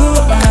come through,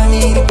 I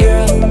need a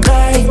girl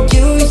like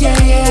you, yeah,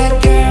 yeah.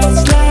 Girls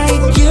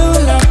like you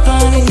love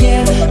fun and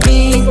yeah, me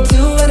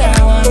do what I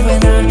want.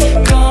 When I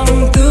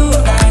come through,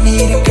 I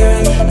need a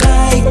girl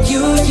like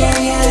you, yeah,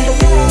 yeah.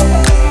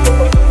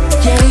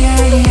 Yeah,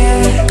 yeah,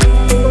 yeah.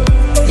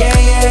 Yeah,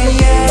 yeah,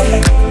 yeah.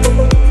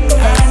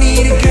 I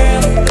need a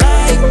girl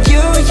like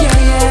you, yeah,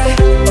 yeah.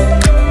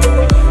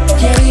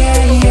 Yeah,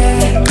 yeah, yeah.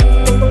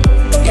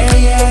 Yeah,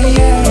 yeah,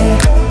 yeah.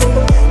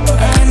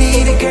 I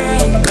need a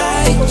girl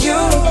like you.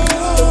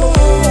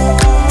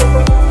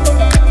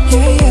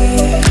 Yeah,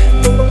 yeah.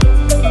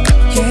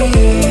 Yeah,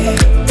 yeah.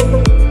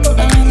 I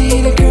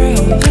need a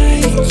girl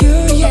like you,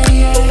 yeah,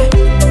 yeah.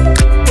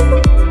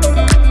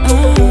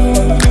 Oh,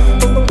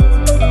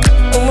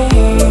 oh.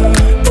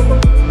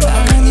 I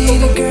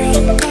need a girl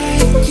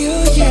like you,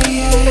 yeah,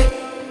 yeah.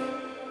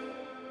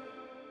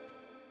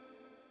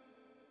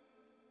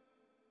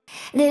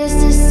 Needless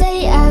to say,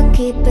 I'll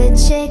keep it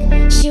check.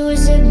 She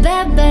was a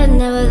bad,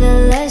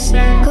 nevertheless.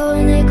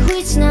 Calling it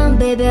quits now,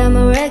 baby, I'm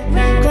a wreck.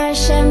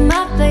 Crash at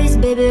my face,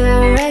 baby,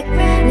 I'm a wreck.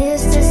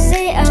 Needless to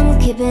say, I'm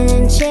keeping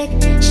in check.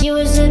 She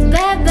was a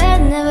bad,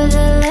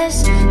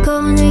 nevertheless.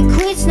 Calling it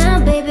quits now,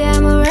 baby,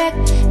 I'm a wreck.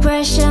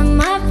 Crash at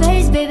my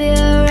face, baby, I'm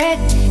a wreck.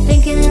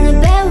 Thinking in a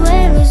bad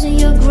way, losing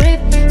your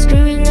grip.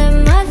 Screaming at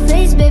my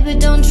face, baby,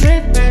 don't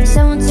trip.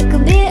 Someone took a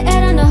beat, I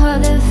don't know how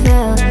they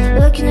felt.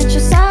 Looking at you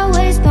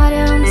sideways, party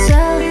on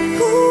tell.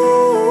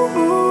 Ooh,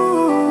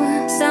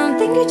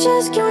 something you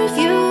just can't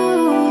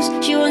refuse.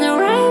 She wanna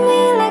ride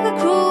me like a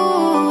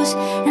cruise,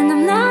 and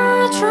I'm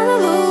not trying to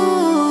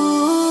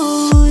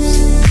lose.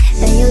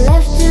 Then you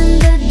left in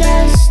the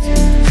dust,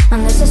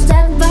 unless I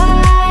stuck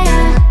by ya.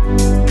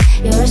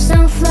 You're a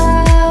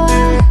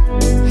sunflower,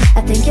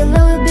 I think you're a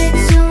little bit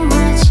too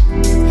much,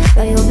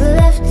 but you'll be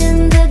left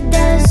in the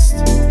dust,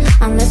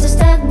 unless I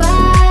stuck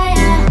by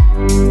ya.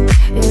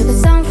 You're the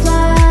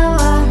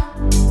sunflower,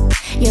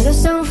 you're the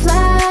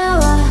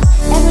sunflower.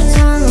 Every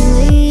time I'm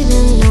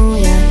leaving, oh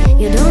yeah,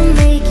 you don't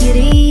make it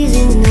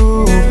easy,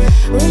 no.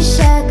 Wish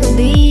I could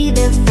be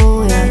there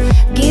for ya,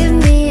 give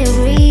me a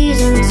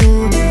reason to.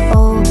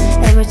 Oh,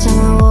 every time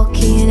I'm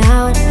walking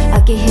out, I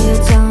can hear you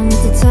telling me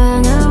to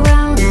turn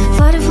around.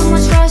 Fighting for my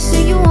trust so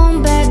you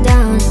won't back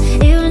down,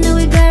 even though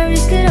we gotta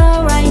risk it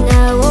all right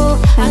now.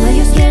 Oh, I know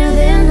you're scared of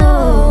it,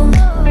 no.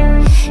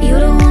 You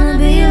don't wanna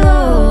be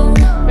alone.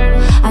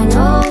 I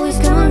know always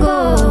come and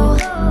go,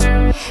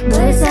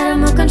 but it's out of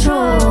my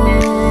control.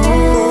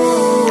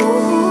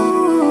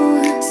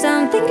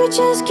 Something you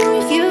just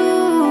can't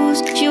refuse.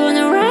 She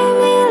wanna ride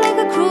me like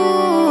a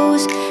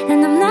cruise,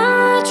 and I'm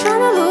not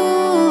trying to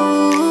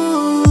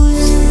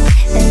lose.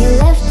 Then you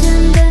left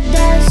in the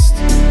dust,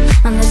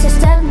 unless I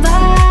stuck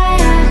by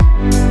ya.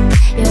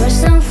 You're a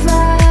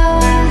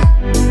sunflower,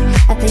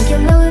 I think you're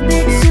a little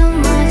bit too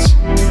much,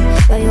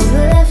 but you'll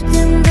be left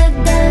in the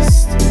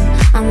dust,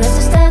 unless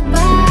I stuck by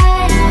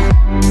ya.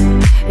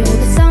 You're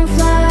the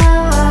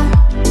sunflower,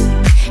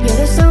 you're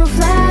the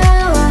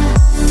sunflower.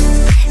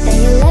 Then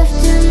you left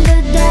in the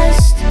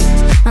dust,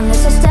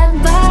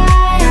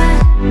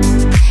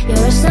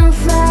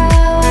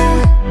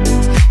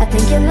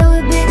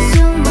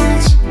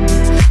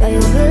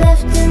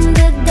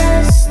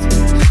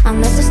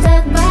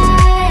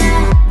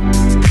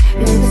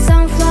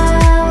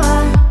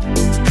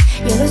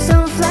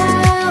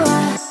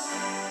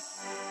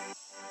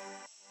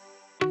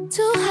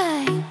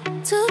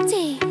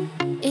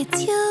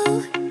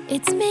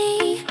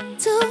 me,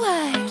 too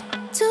wired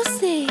to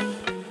sleep.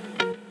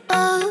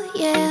 Oh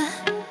yeah,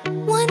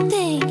 one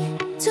thing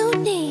to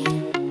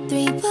need,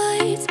 3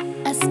 words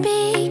I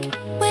speak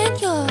when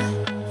you're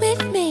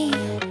with me,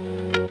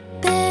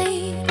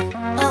 babe.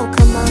 Oh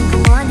come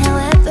on,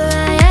 however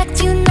I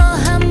act, you know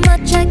how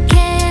much I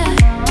care.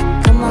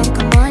 Come on,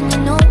 you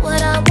know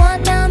what I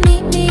want now,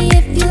 meet me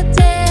if you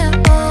dare.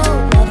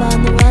 Oh, love on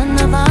the run,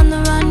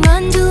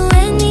 run, do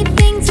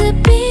anything to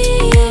be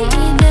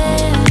there,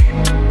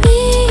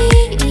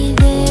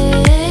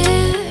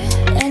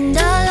 and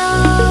I'll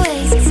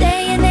always say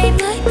your name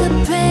like a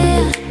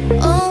prayer.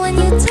 Oh, when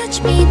you touch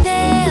me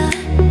there,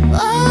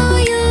 oh,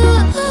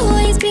 you'll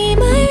always be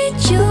my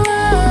ritual.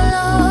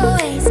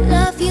 Always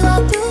love you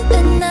all through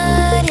the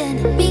night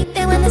and be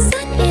there when the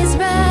sun is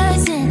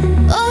rising.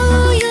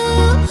 Oh,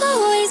 you'll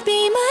always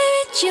be my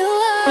ritual.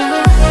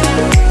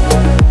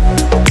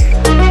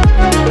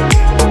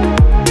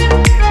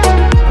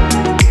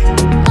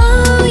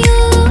 Oh,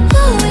 you'll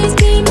always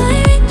be my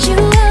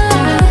ritual.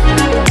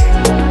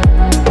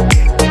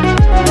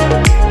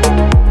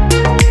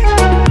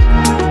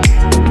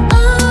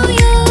 Oh,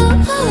 you'll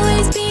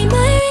always be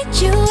my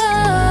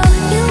ritual.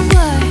 You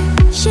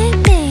worship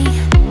me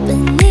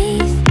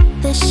beneath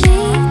the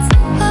sheets.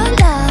 Oh,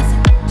 love,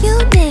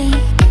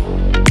 unique.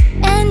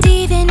 And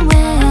even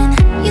when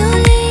you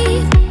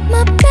leave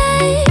my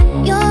bed,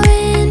 you're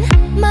in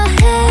my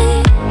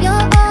head.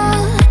 You're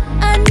all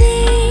I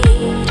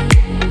need.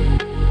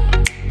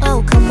 Oh,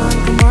 come on,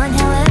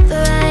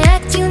 however I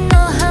act, you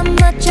know how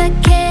much I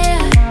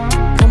care.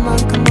 Come on,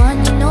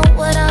 you know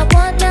what I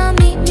want now,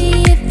 meet me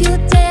if you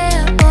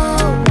dare.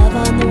 Oh, love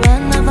on the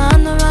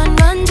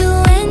run, do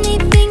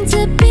anything to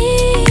be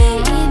there,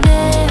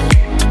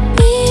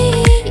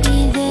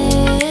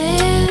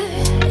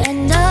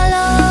 and I'll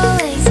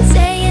always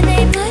say your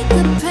name like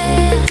a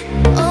prayer.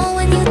 Oh,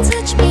 when you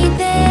touch me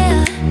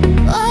there,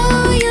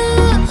 oh,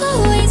 you'll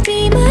always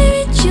be my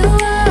ritual.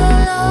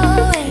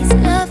 Always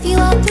love you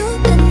all through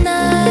the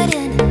night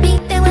and be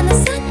there when the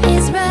sun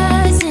is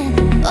rising.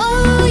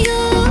 Oh,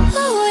 you'll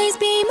always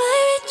be my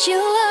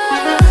ritual.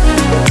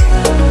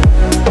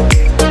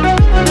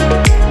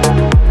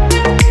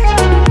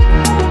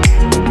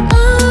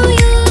 Oh,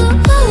 you'll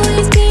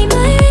always be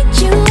my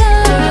ritual.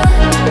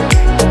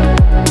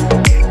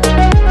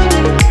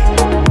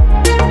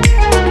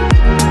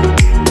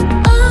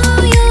 Oh,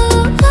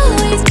 you'll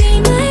always be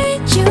my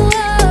ritual.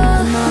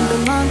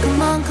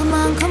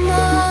 Come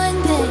on,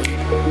 babe.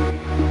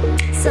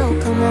 So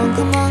come on,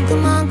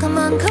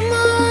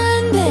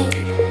 babe.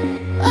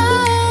 Oh,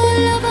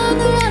 love on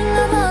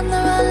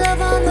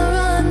the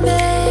run,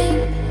 babe.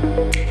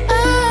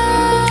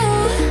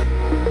 Oh,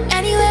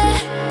 anywhere,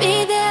 be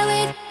there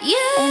with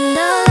you. And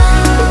I'll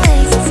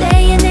always say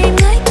your name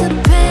like a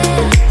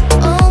prayer.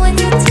 Oh, when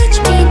you touch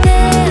me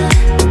there,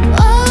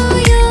 oh,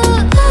 you'll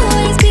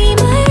always be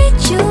my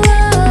ritual.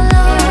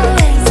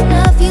 Always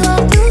love you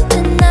all through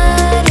the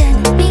night and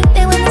be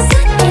there when the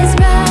sun is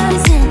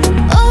rising.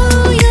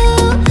 Oh,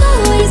 you'll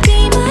always be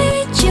my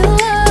ritual.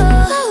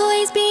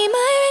 Always be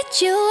my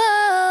ritual.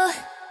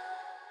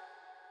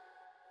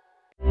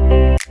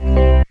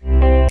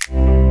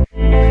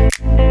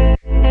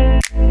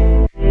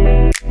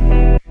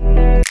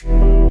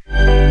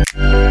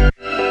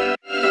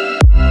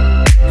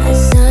 I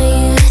saw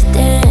you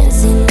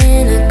dancing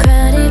in a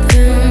crowded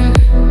room.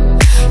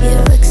 You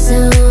look so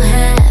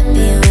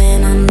happy when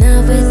I'm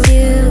not with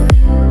you,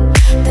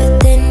 but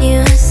then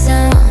you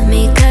saw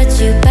me, caught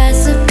you by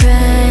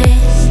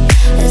surprise.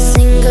 A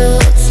single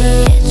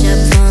teardrop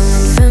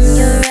falling from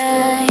your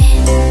eye.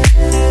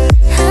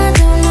 I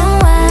don't know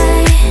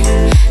why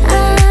I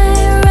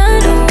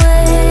run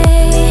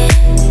away.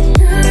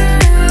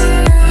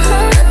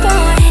 Oh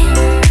boy,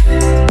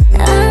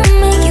 I'll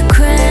make you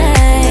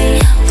cry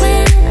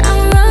when I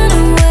run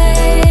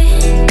away.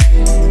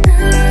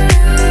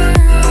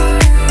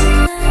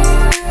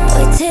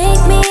 Boy,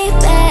 take me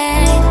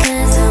back,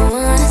 'cause I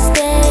wanna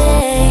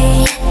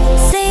stay.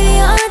 Save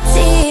your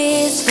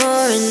tears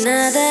for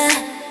another.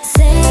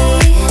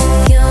 Save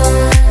your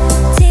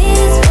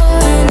tears for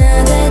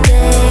another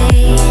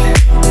day.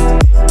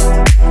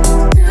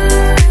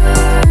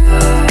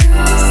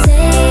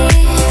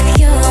 Save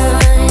your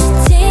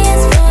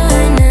tears for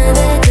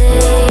another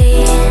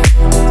day.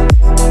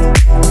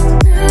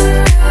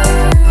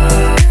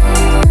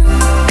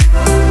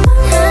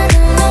 I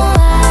don't know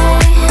why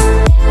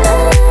I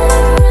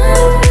run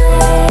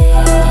away.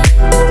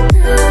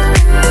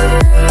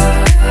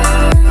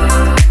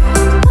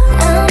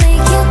 I'll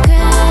make you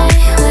cry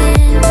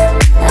when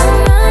I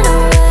run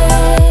away.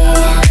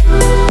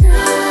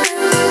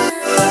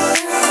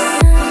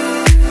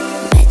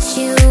 Met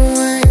you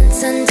once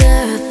under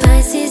a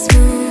Pisces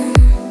moon.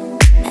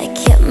 I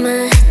kept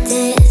my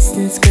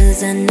distance 'cause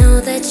I know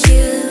that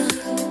you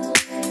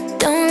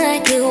don't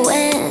like it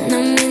when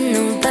I'm with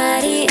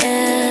nobody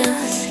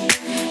else.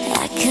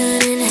 I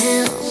couldn't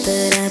help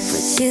but I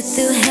put you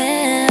through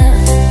hell.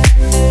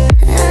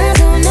 I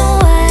don't know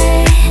why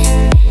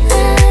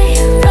I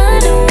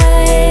run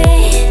away.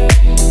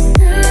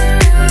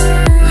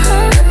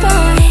 Oh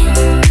boy,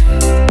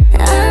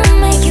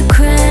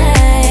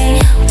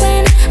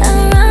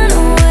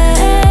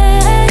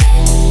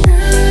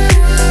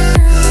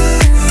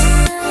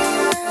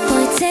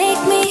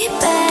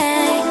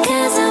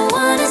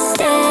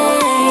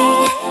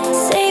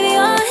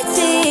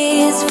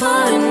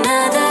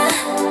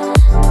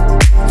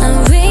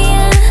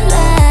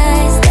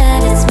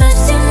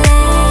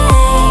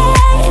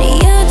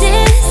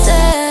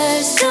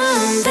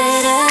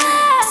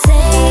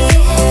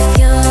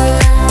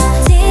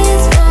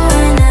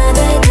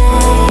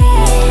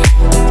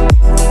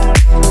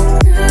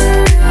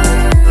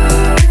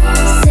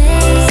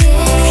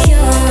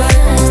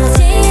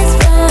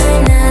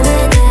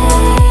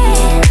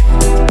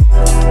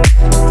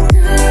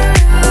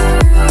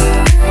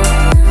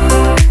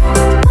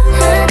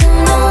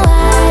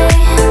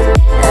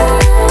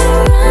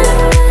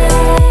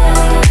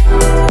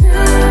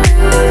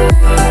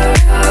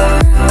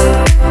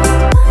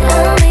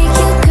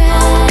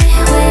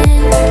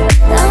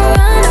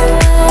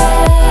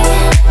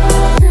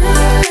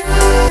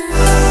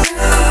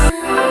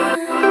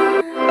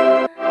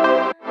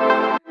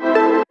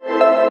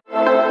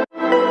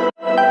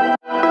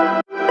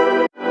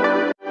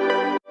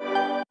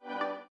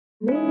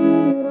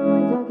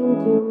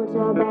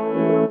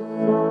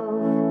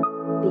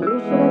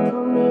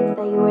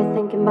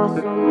 thinking about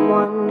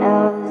someone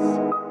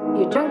else.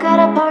 You're drunk at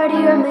a party,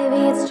 or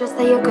maybe it's just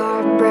that your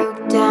car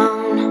broke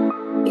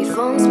down. Your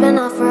phone's been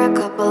off for a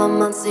couple of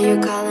months, so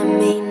you're calling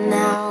me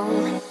now.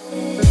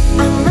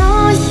 I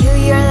know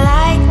you're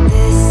like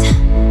this.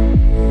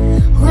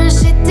 When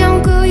shit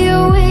don't go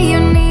your way, you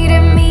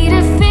needed me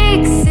to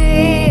fix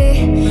it.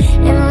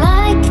 And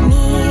like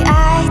me,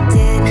 I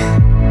did,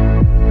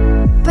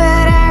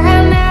 but I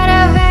ran out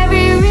of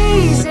every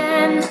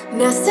reason.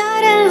 Now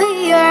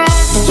suddenly you're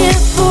asking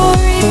for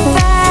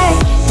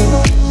advice.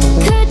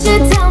 Could you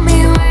tell me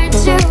where'd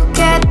you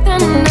get the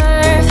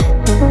nerve?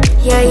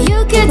 Yeah,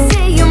 you could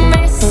say you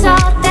miss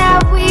all that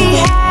we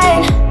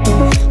had,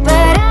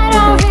 but I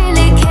don't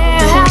really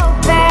care how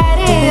bad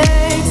it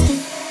hurts.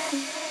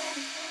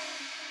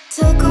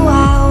 Took a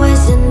while,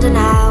 was in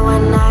denial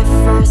when I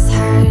first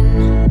heard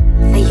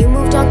that you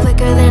moved on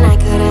quicker than I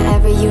could've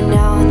ever, you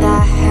know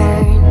that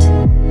hurt.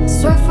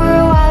 Swore for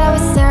a while I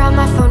would stare at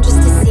my phone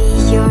just to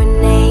see your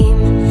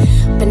name,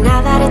 but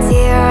now that it's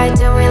here I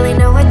don't really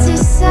know what to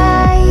say.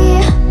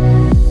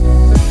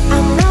 I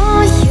know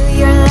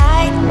you're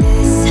like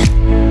this.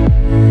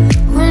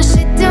 When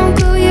shit don't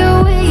go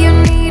your way, you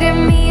needed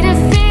me to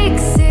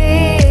fix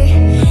it.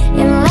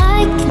 And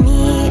like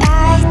me, I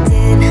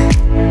did,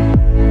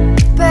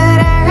 but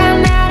I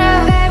ran out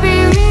of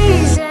every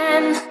reason.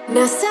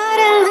 Now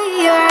suddenly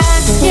you're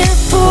asking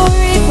for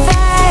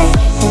advice.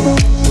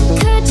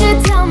 Could you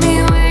tell me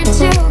where'd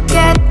you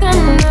get the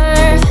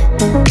nerve?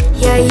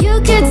 Yeah, you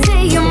could say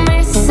you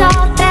miss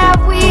all that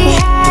we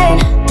had,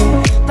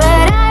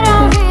 but I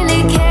don't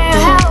really care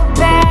how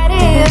bad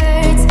it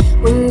hurts.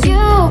 When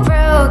you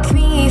broke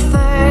me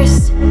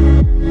first,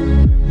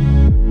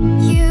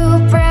 you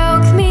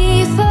broke me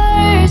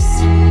first.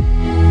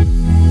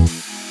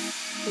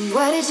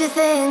 What did you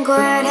think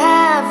would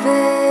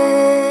happen?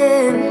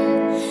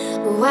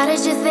 What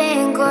did you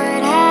think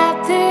would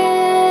happen?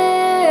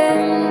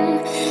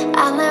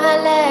 I'll never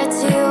let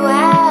you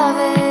have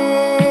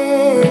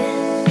it.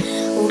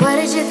 What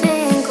did you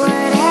think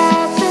would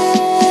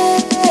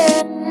happen?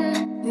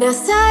 Now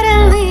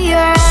suddenly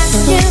you're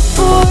asking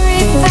for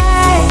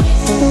advice.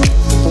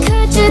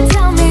 Could you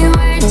tell me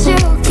where'd you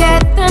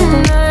get the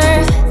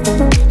nerve?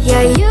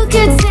 Yeah, you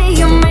could say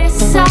you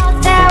miss all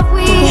that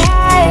we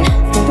had,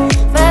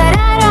 but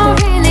I don't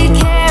really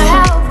care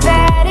how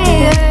bad it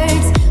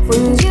hurts.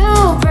 When you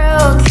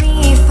broke me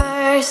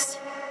first.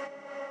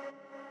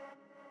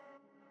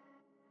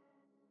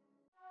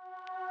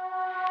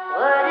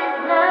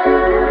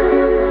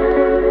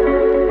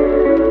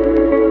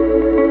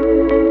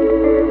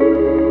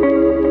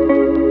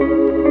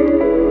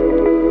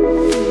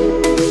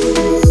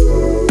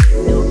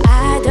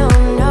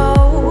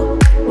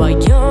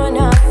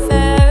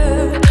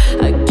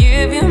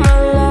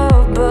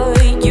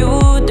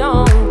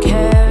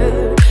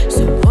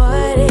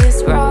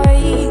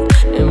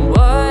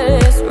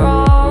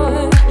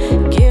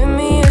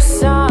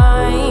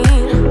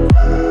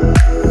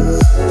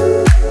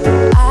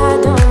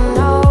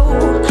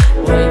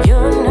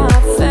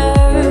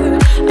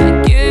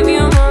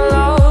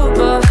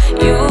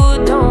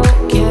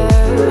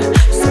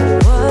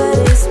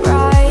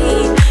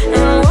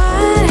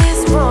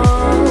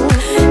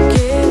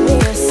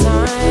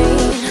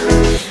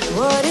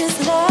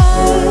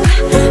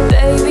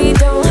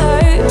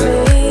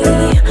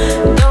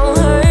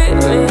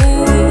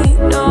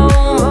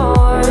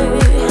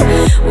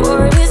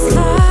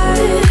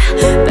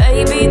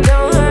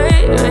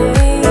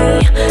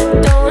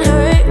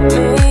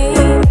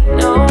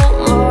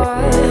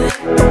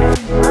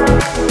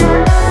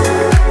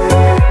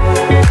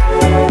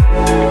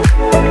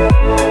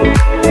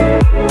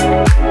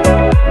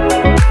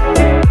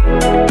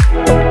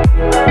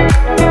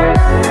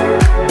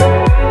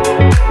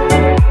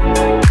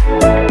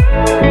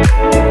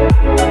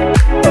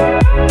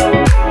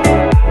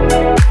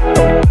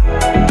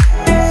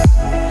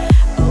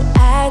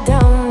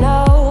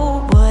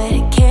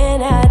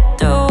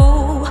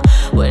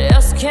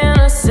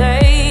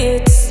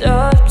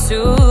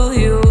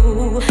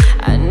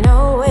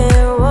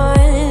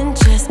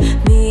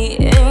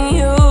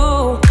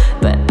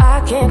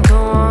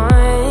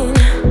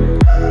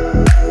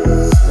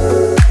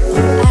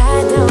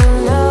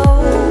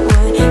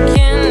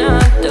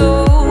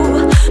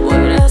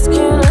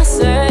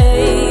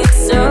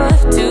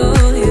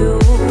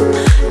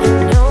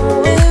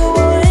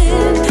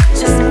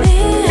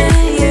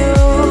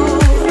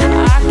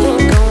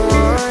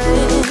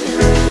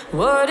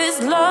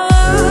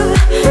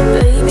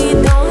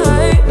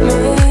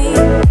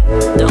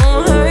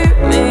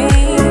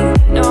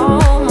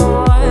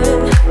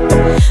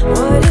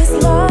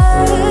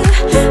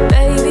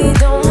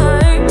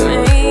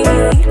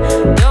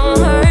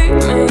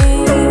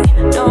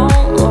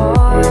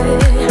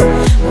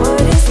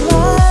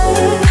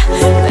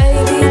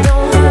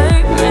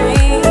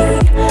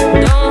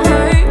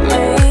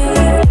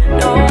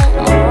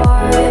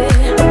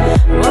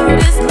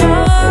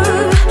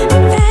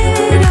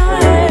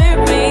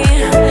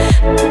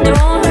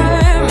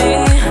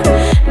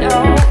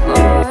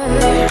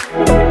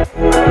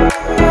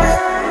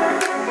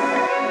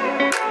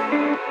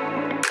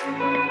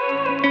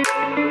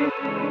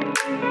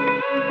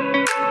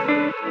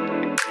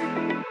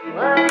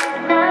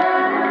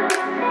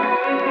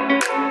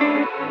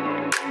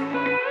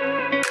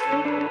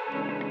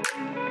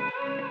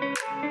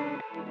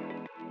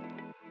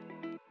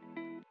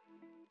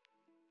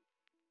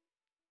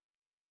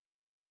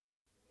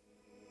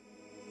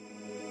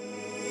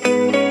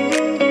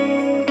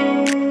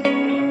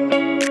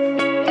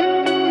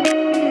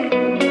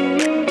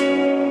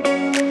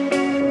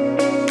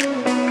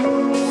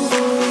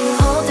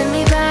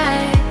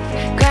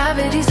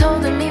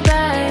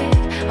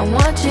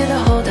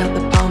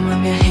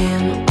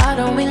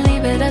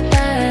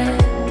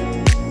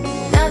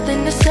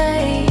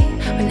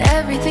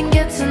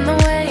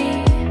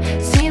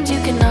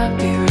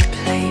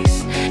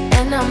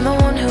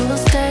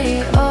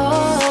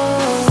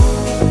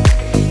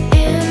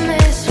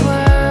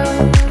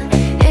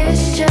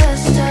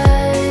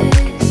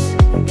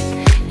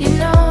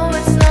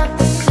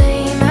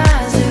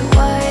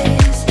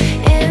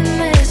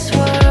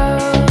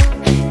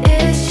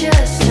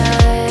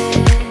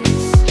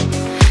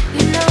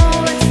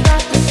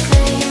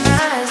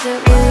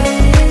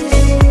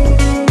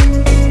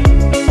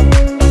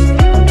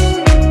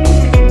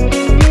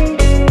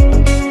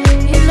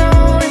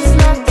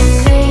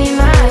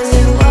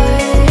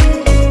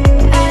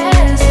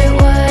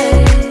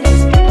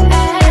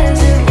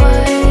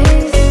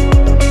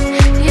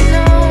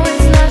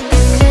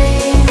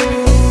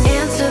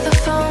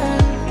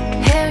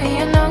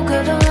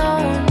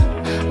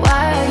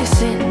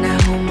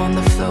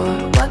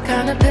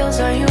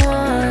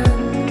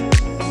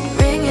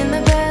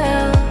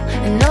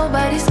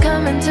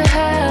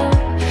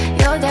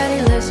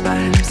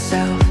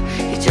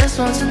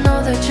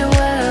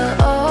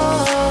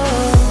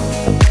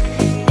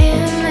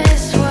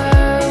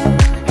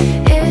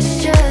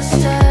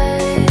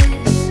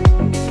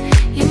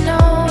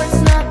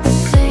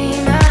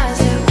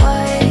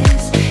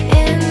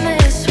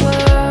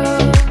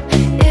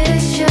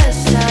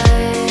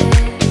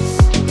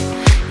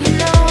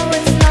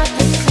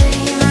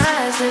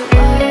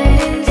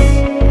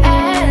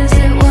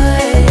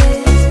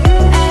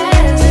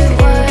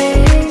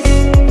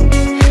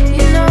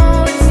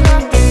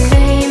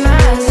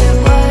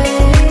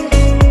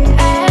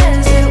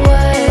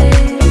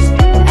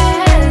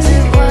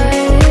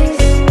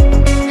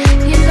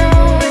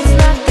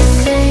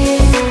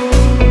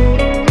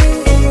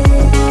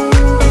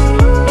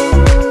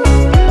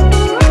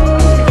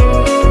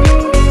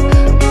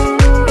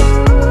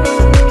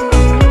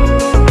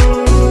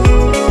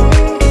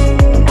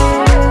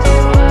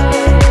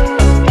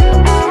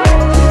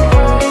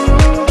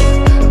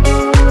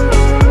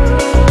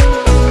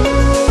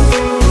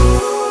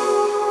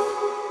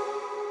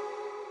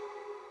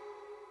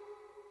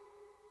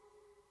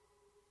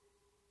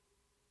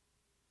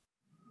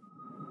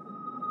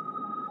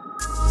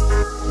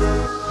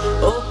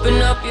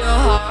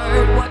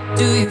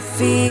 do you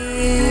feel?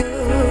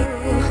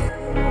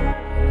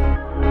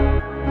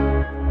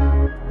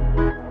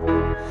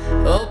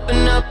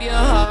 Open up your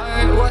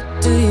heart, what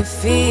do you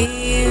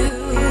feel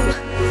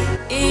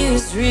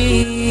is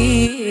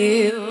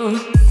real?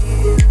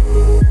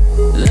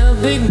 The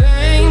Big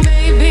Bang,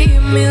 baby,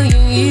 a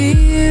million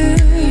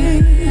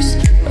years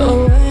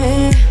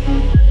away,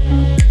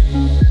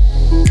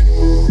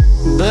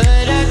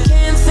 but I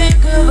can't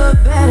think of a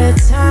better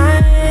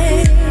time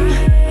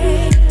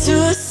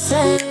to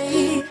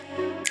say,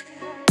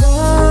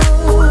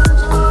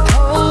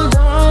 hold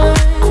on.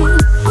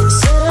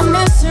 Instead of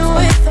messing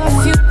with our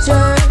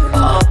future,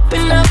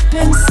 open up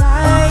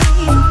inside.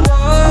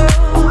 Whoa,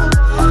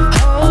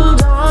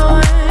 hold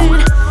on.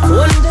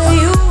 One day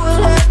you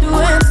will have to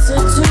answer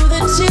to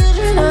the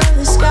children of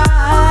the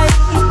sky.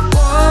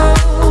 Whoa,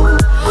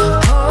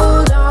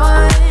 hold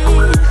on.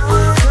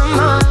 Come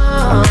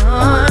on.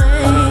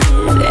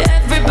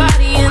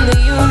 Everybody in the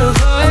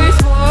universe.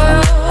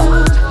 Whoa,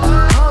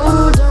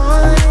 hold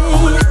on.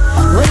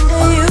 One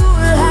day you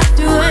will have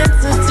to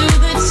answer to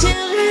the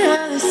children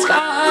of the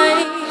sky.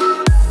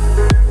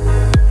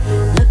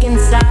 Look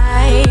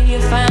inside, you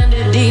find a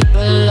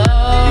deeper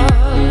love.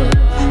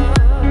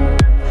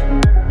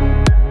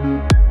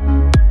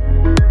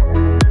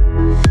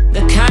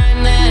 The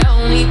kind that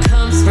only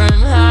comes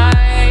from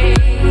high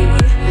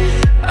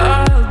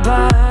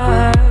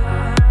above.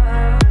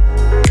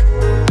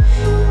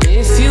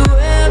 If you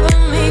ever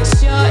meet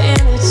your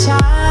inner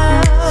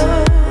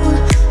child,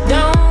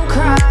 don't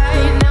cry,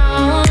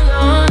 no,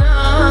 no,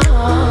 no.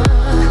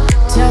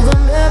 Tell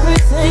them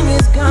everything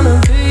is gonna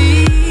be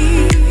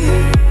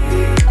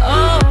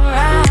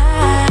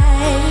alright.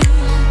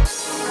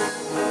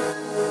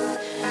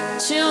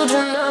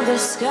 Children of the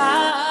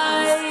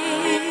sky,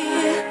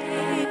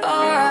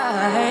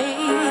 alright.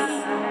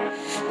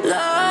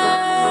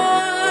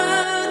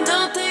 Love,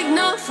 don't take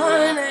no for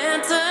an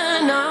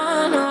answer,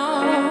 no, no.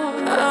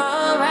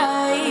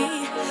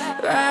 Alright,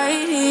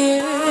 right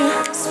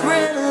here.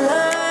 Spread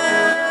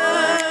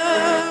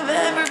love,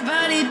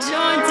 everybody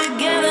join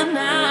together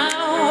now.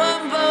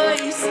 One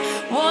voice,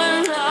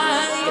 one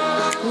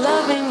life,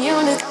 love and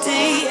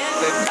unity.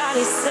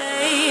 Everybody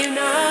say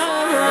no,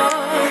 no.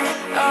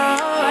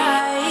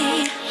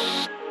 Alright.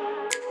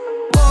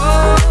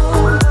 Whoa,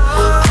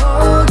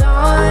 hold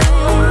on.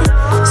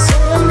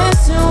 Instead of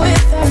messing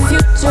with our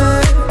future,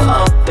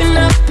 open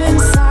up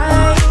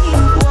inside.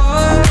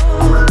 Whoa,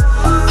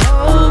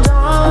 hold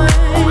on.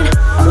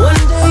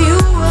 One day you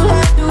will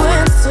have to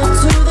answer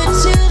to the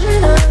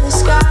children of the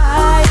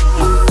sky.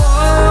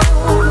 Whoa,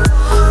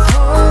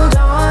 hold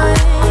on.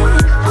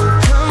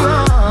 Come on.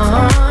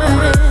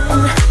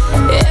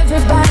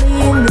 Everybody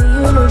in the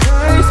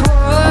universe.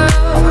 Whoa,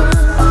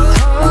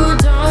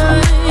 hold on.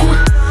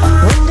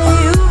 One day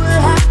you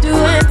will have to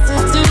answer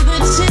to the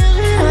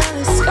children of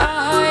the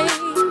sky.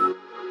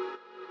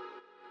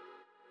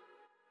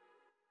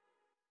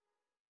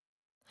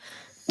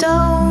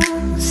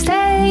 Don't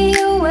stay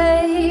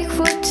awake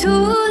for too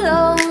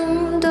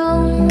long.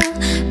 Don't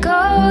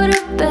go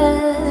to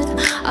bed.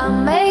 I'll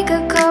make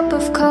a cup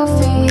of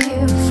coffee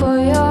for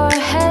your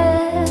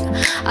head.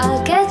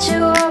 I'll get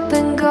you up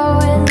and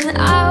going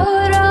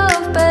out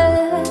of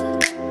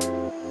bed.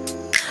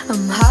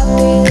 I'm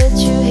happy that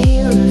you're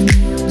here with me.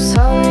 I'm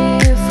sorry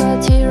if I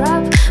tear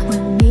up.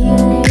 When me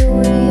and you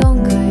were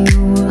younger, you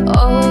would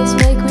always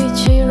make me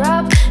cheer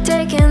up.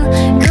 Taking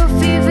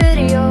goofy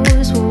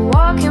videos, we're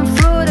walking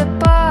through the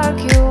park.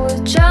 You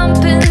would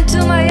jump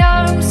into my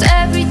arms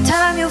every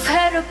time you've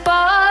had a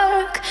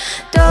bark.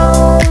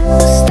 Don't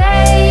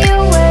stay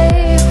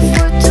awake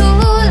for too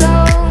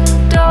long.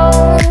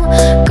 Don't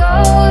go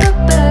to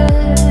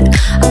bed.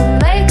 I'll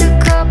make a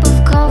cup of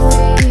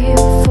coffee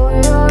for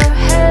your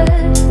head.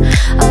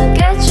 I'll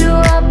get you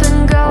up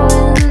and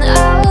going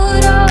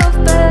out of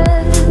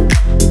bed.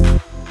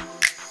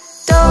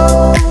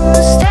 Don't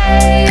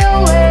stay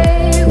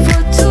awake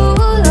for too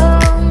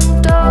long.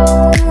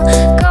 Don't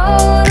go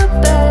to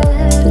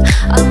bed.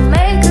 I'll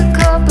make a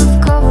cup of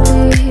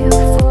coffee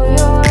for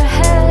your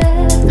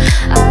head.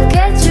 I'll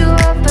get you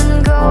up and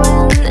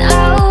going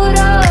out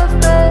of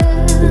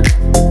bed.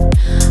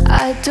 I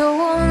don't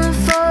wanna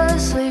fall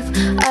asleep.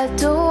 I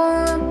don't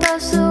wanna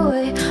pass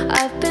away.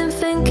 I've been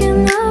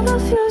thinking of a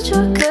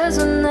future, cause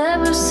I'll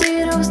never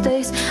see those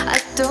days. I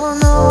don't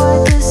know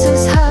why this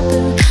has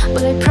happened,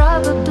 but I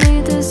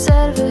probably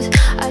deserve it.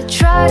 I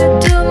try to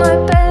do my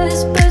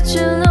best, but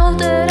you know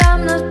that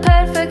I'm not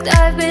perfect.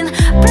 I've been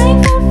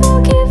praying for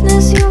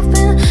forgiveness. You've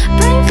been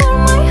praying for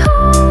my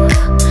hope.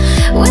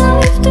 When I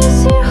leave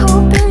this here,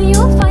 hoping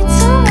you'll find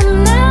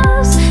someone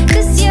else.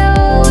 Cause you're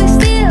always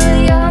still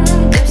young.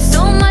 There's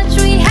so much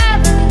we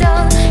haven't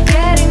done.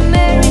 Getting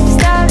married,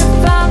 start a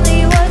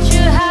family, watch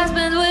your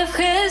husband with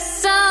his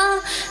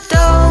son.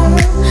 Don't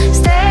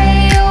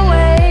stay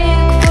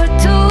awake for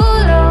too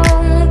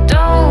long.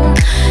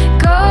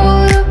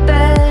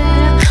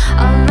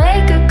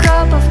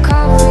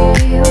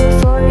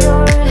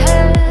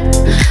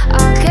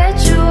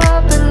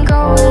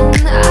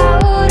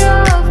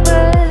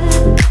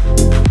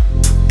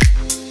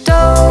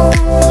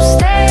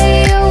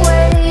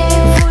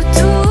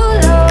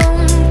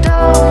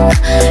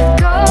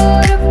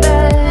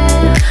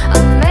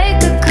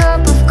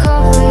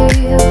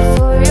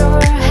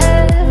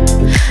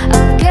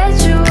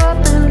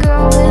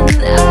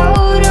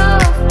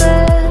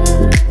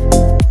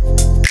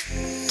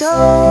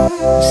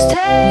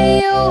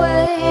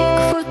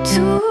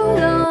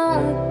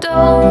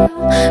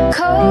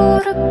 go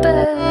to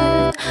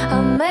bed.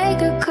 I'll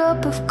make a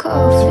cup of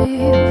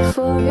coffee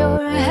for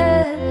your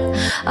head.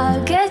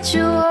 I'll get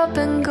you up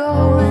and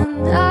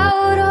going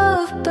out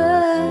of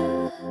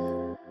bed.